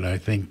Talk, but I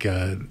think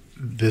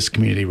this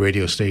community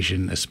radio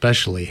station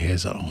especially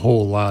has a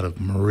whole lot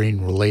of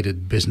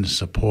marine-related business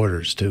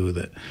supporters, too,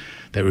 that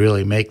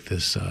really make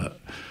this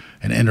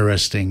an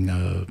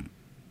interesting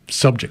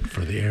subject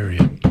for the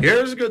area.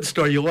 Here's a good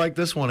story. You'll like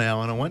this one,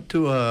 Alan. I went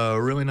to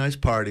a really nice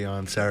party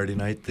on Saturday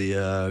night,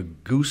 the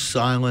Goose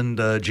Island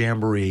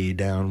Jamboree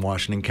down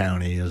Washington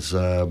County. Is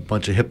a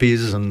bunch of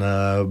hippies and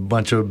a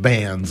bunch of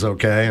bands,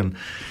 okay?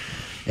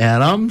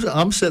 And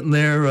I'm sitting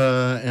there,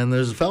 and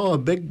there's a fellow, a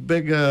big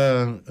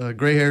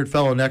gray-haired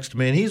fellow next to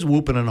me, and he's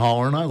whooping and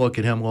hollering. I look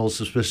at him a little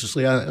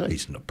suspiciously.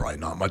 He's probably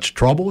not much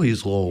trouble.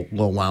 He's a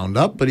little wound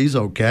up, but he's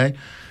okay.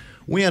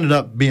 We ended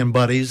up being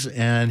buddies,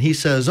 and he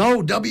says,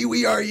 "Oh,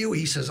 WERU."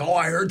 He says, "Oh,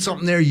 I heard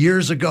something there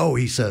years ago."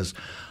 He says,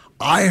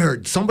 "I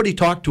heard somebody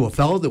talk to a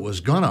fellow that was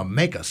going to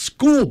make a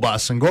school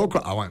bus and go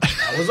across." I went,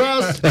 "That was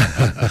us."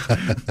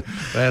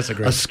 That's a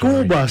great A school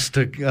story. bus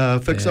to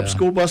fix up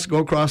school bus to go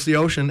across the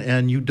ocean,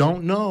 and you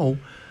don't know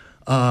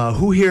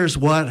who hears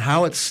what,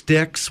 how it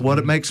sticks, what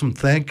it makes them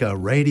think.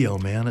 Radio,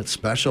 man, it's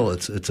special.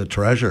 It's a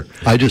treasure.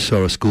 I just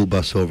saw a school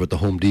bus over at the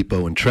Home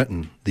Depot in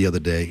Trenton the other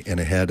day, and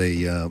it had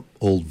a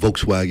old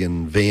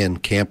Volkswagen van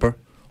camper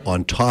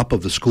on top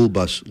of the school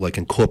bus, like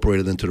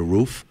incorporated into the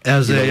roof.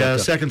 As You know, a like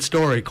second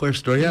story, clear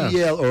story, yeah.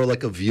 Yeah, or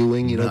like a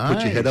viewing, you know,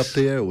 put your head up Nice.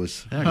 there. It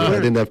was. Yeah, I clear.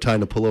 didn't have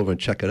time to pull over and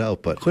check it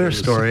out, but Clear it was-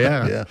 story,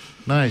 yeah. yeah.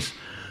 Nice.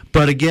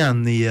 But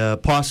again, the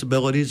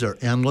possibilities are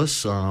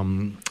endless.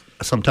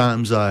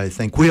 Sometimes I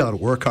think we ought to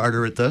work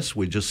harder at this.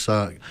 We just,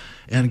 and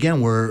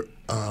again, we're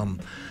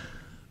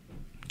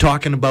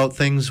talking about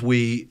things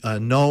we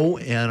know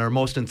and are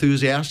most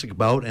enthusiastic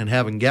about, and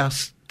having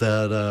guests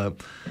that,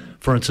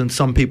 for instance,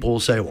 some people will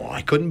say, "Well,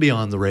 I couldn't be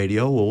on the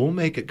radio." Well, we'll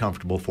make it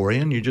comfortable for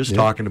you, and you're just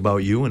talking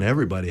about you, and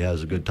everybody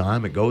has a good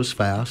time. It goes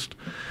fast.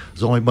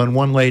 There's only been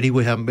one lady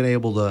we haven't been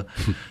able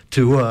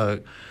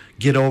to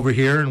get over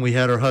here, and we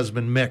had her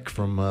husband Mick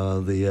from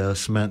the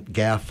cement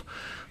gaff.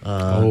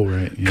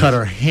 Right, yes.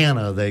 Cutter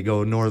Hannah. They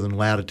go northern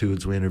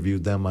latitudes. We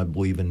interviewed them, I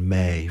believe, in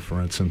May,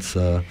 for instance.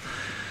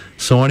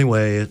 So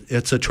anyway,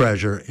 it's a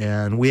treasure,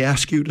 and we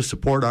ask you to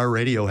support our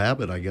radio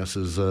habit, I guess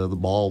is the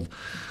bald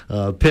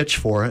pitch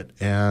for it,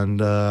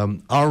 and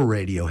our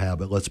radio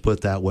habit, let's put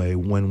it that way.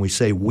 When we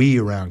say we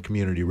around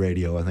community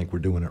radio, I think we're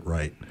doing it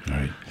right. All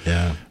right.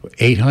 Yeah.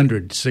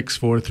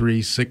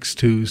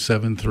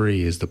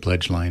 800-643-6273 is the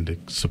pledge line to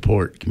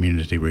support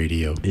community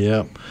radio.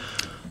 Yeah.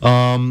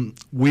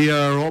 We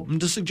are open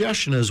to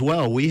suggestion as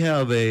well. We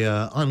have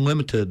a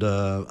unlimited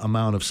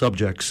amount of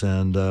subjects,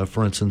 and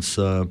for instance,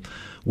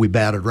 we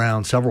batted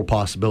around several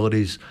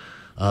possibilities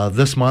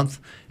this month,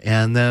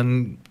 and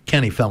then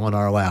Kenny fell in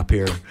our lap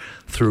here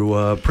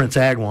through Prince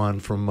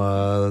Agwan from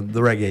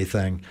the reggae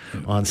thing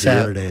on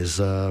Saturdays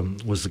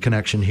was the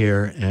connection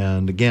here.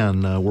 And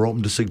again, we're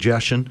open to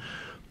suggestion,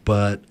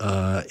 but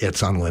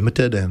it's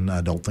unlimited, and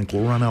I don't think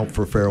we'll run out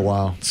for a fair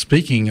while.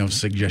 Speaking of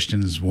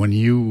suggestions, when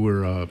you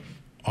were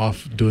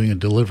off doing a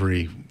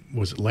delivery,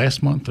 was it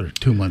last month or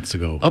 2 months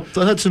ago? Up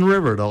the Hudson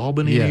River to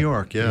Albany, New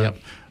York, yeah.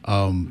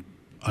 Yep.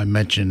 I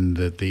mentioned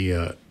that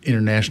the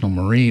International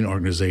Marine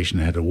Organization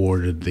had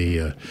awarded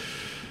the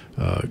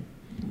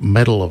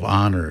Medal of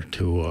Honor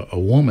to a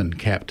woman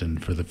captain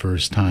for the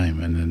first time,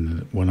 and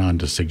then went on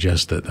to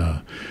suggest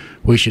that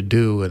we should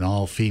do an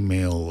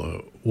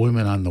all-female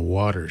Women on the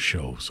Water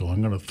show. So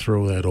I'm going to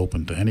throw that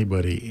open to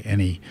anybody,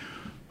 any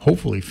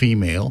hopefully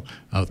female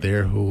out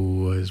there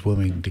who is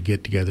willing to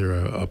get together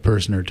a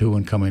person or two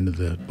and come into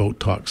the Boat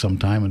Talk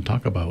sometime and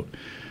talk about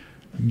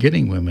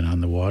getting women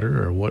on the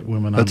water or what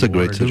women That's on a the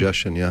water great do.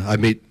 suggestion, yeah. I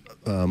meet,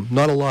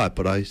 not a lot,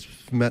 but I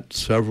met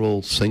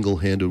several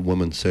single-handed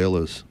women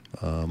sailors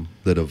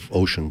that have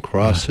ocean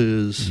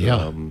crosses.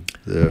 Yeah.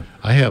 They're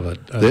I have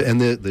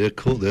they're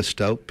cool. They're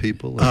stout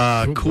people.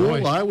 Good Cool.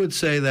 boy. I would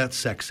say that's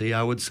sexy.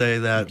 I would say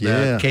that,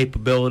 Yeah. that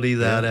capability,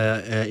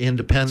 that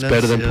independence. It's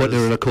better than putting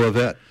her is- in a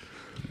Corvette.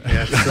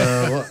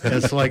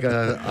 It's like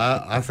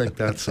I think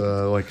that's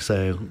like I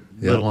say,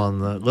 little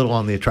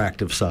on the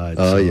attractive side.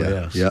 Oh, so, yeah.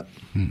 yes. Yeah.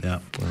 Yeah.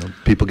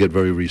 People get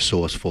very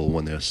resourceful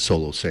when they're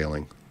solo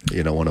sailing,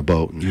 on a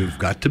boat. And, You've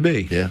got to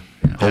be. yeah.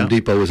 Home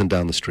Depot isn't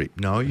down the street.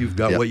 No, you've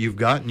got Yeah. what you've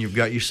got, and you've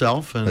got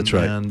yourself. And, That's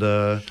right. And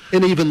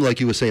And even like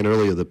you were saying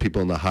earlier, the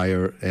people in the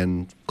higher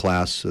end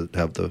class that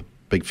have the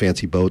big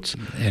fancy boats.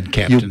 and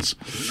captains.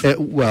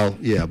 Well,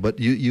 yeah, but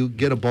you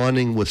get a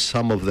bonding with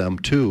some of them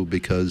too,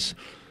 because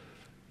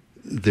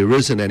there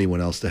isn't anyone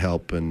else to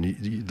help.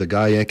 And the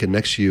guy anchoring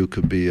next to you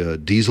could be a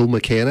diesel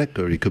mechanic,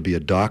 or he could be a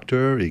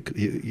doctor.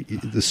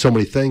 There's so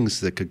many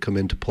things that could come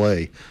into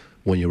play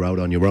when you're out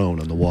on your own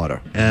on the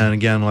water. and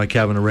again, like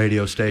having a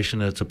radio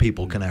station, it's a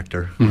people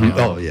connector.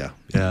 Oh, yeah.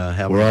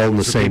 Yeah, We're all in the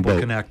it's a same people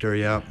boat. connector.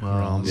 Yeah,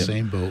 We're on the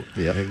same boat.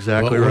 Yeah.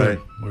 exactly Well, right.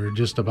 We're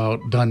just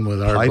about done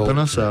with our Piping boat.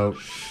 us out.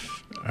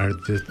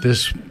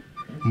 This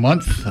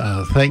month,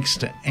 thanks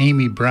to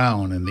Amy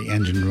Brown in the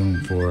engine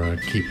room for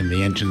keeping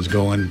the engines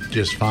going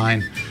just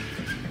fine.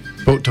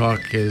 Boat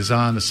Talk is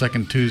on the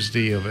second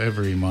Tuesday of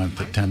every month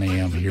at 10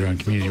 a.m. here on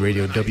Community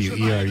Radio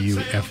WERU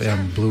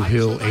FM Blue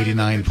Hill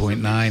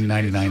 89.9,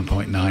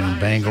 99.9 in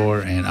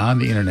Bangor, and on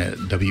the internet at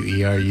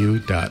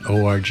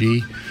weru.org.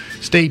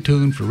 Stay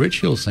tuned for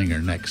Rich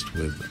Hillsinger next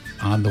with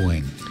On the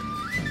Wing.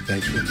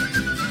 Thanks, Rick.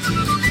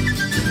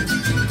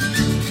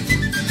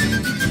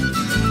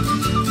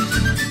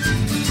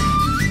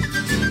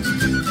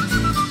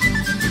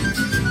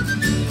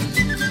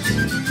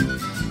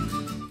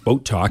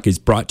 Boat Talk is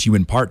brought to you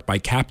in part by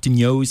Captain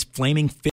Yo's Flaming Fish.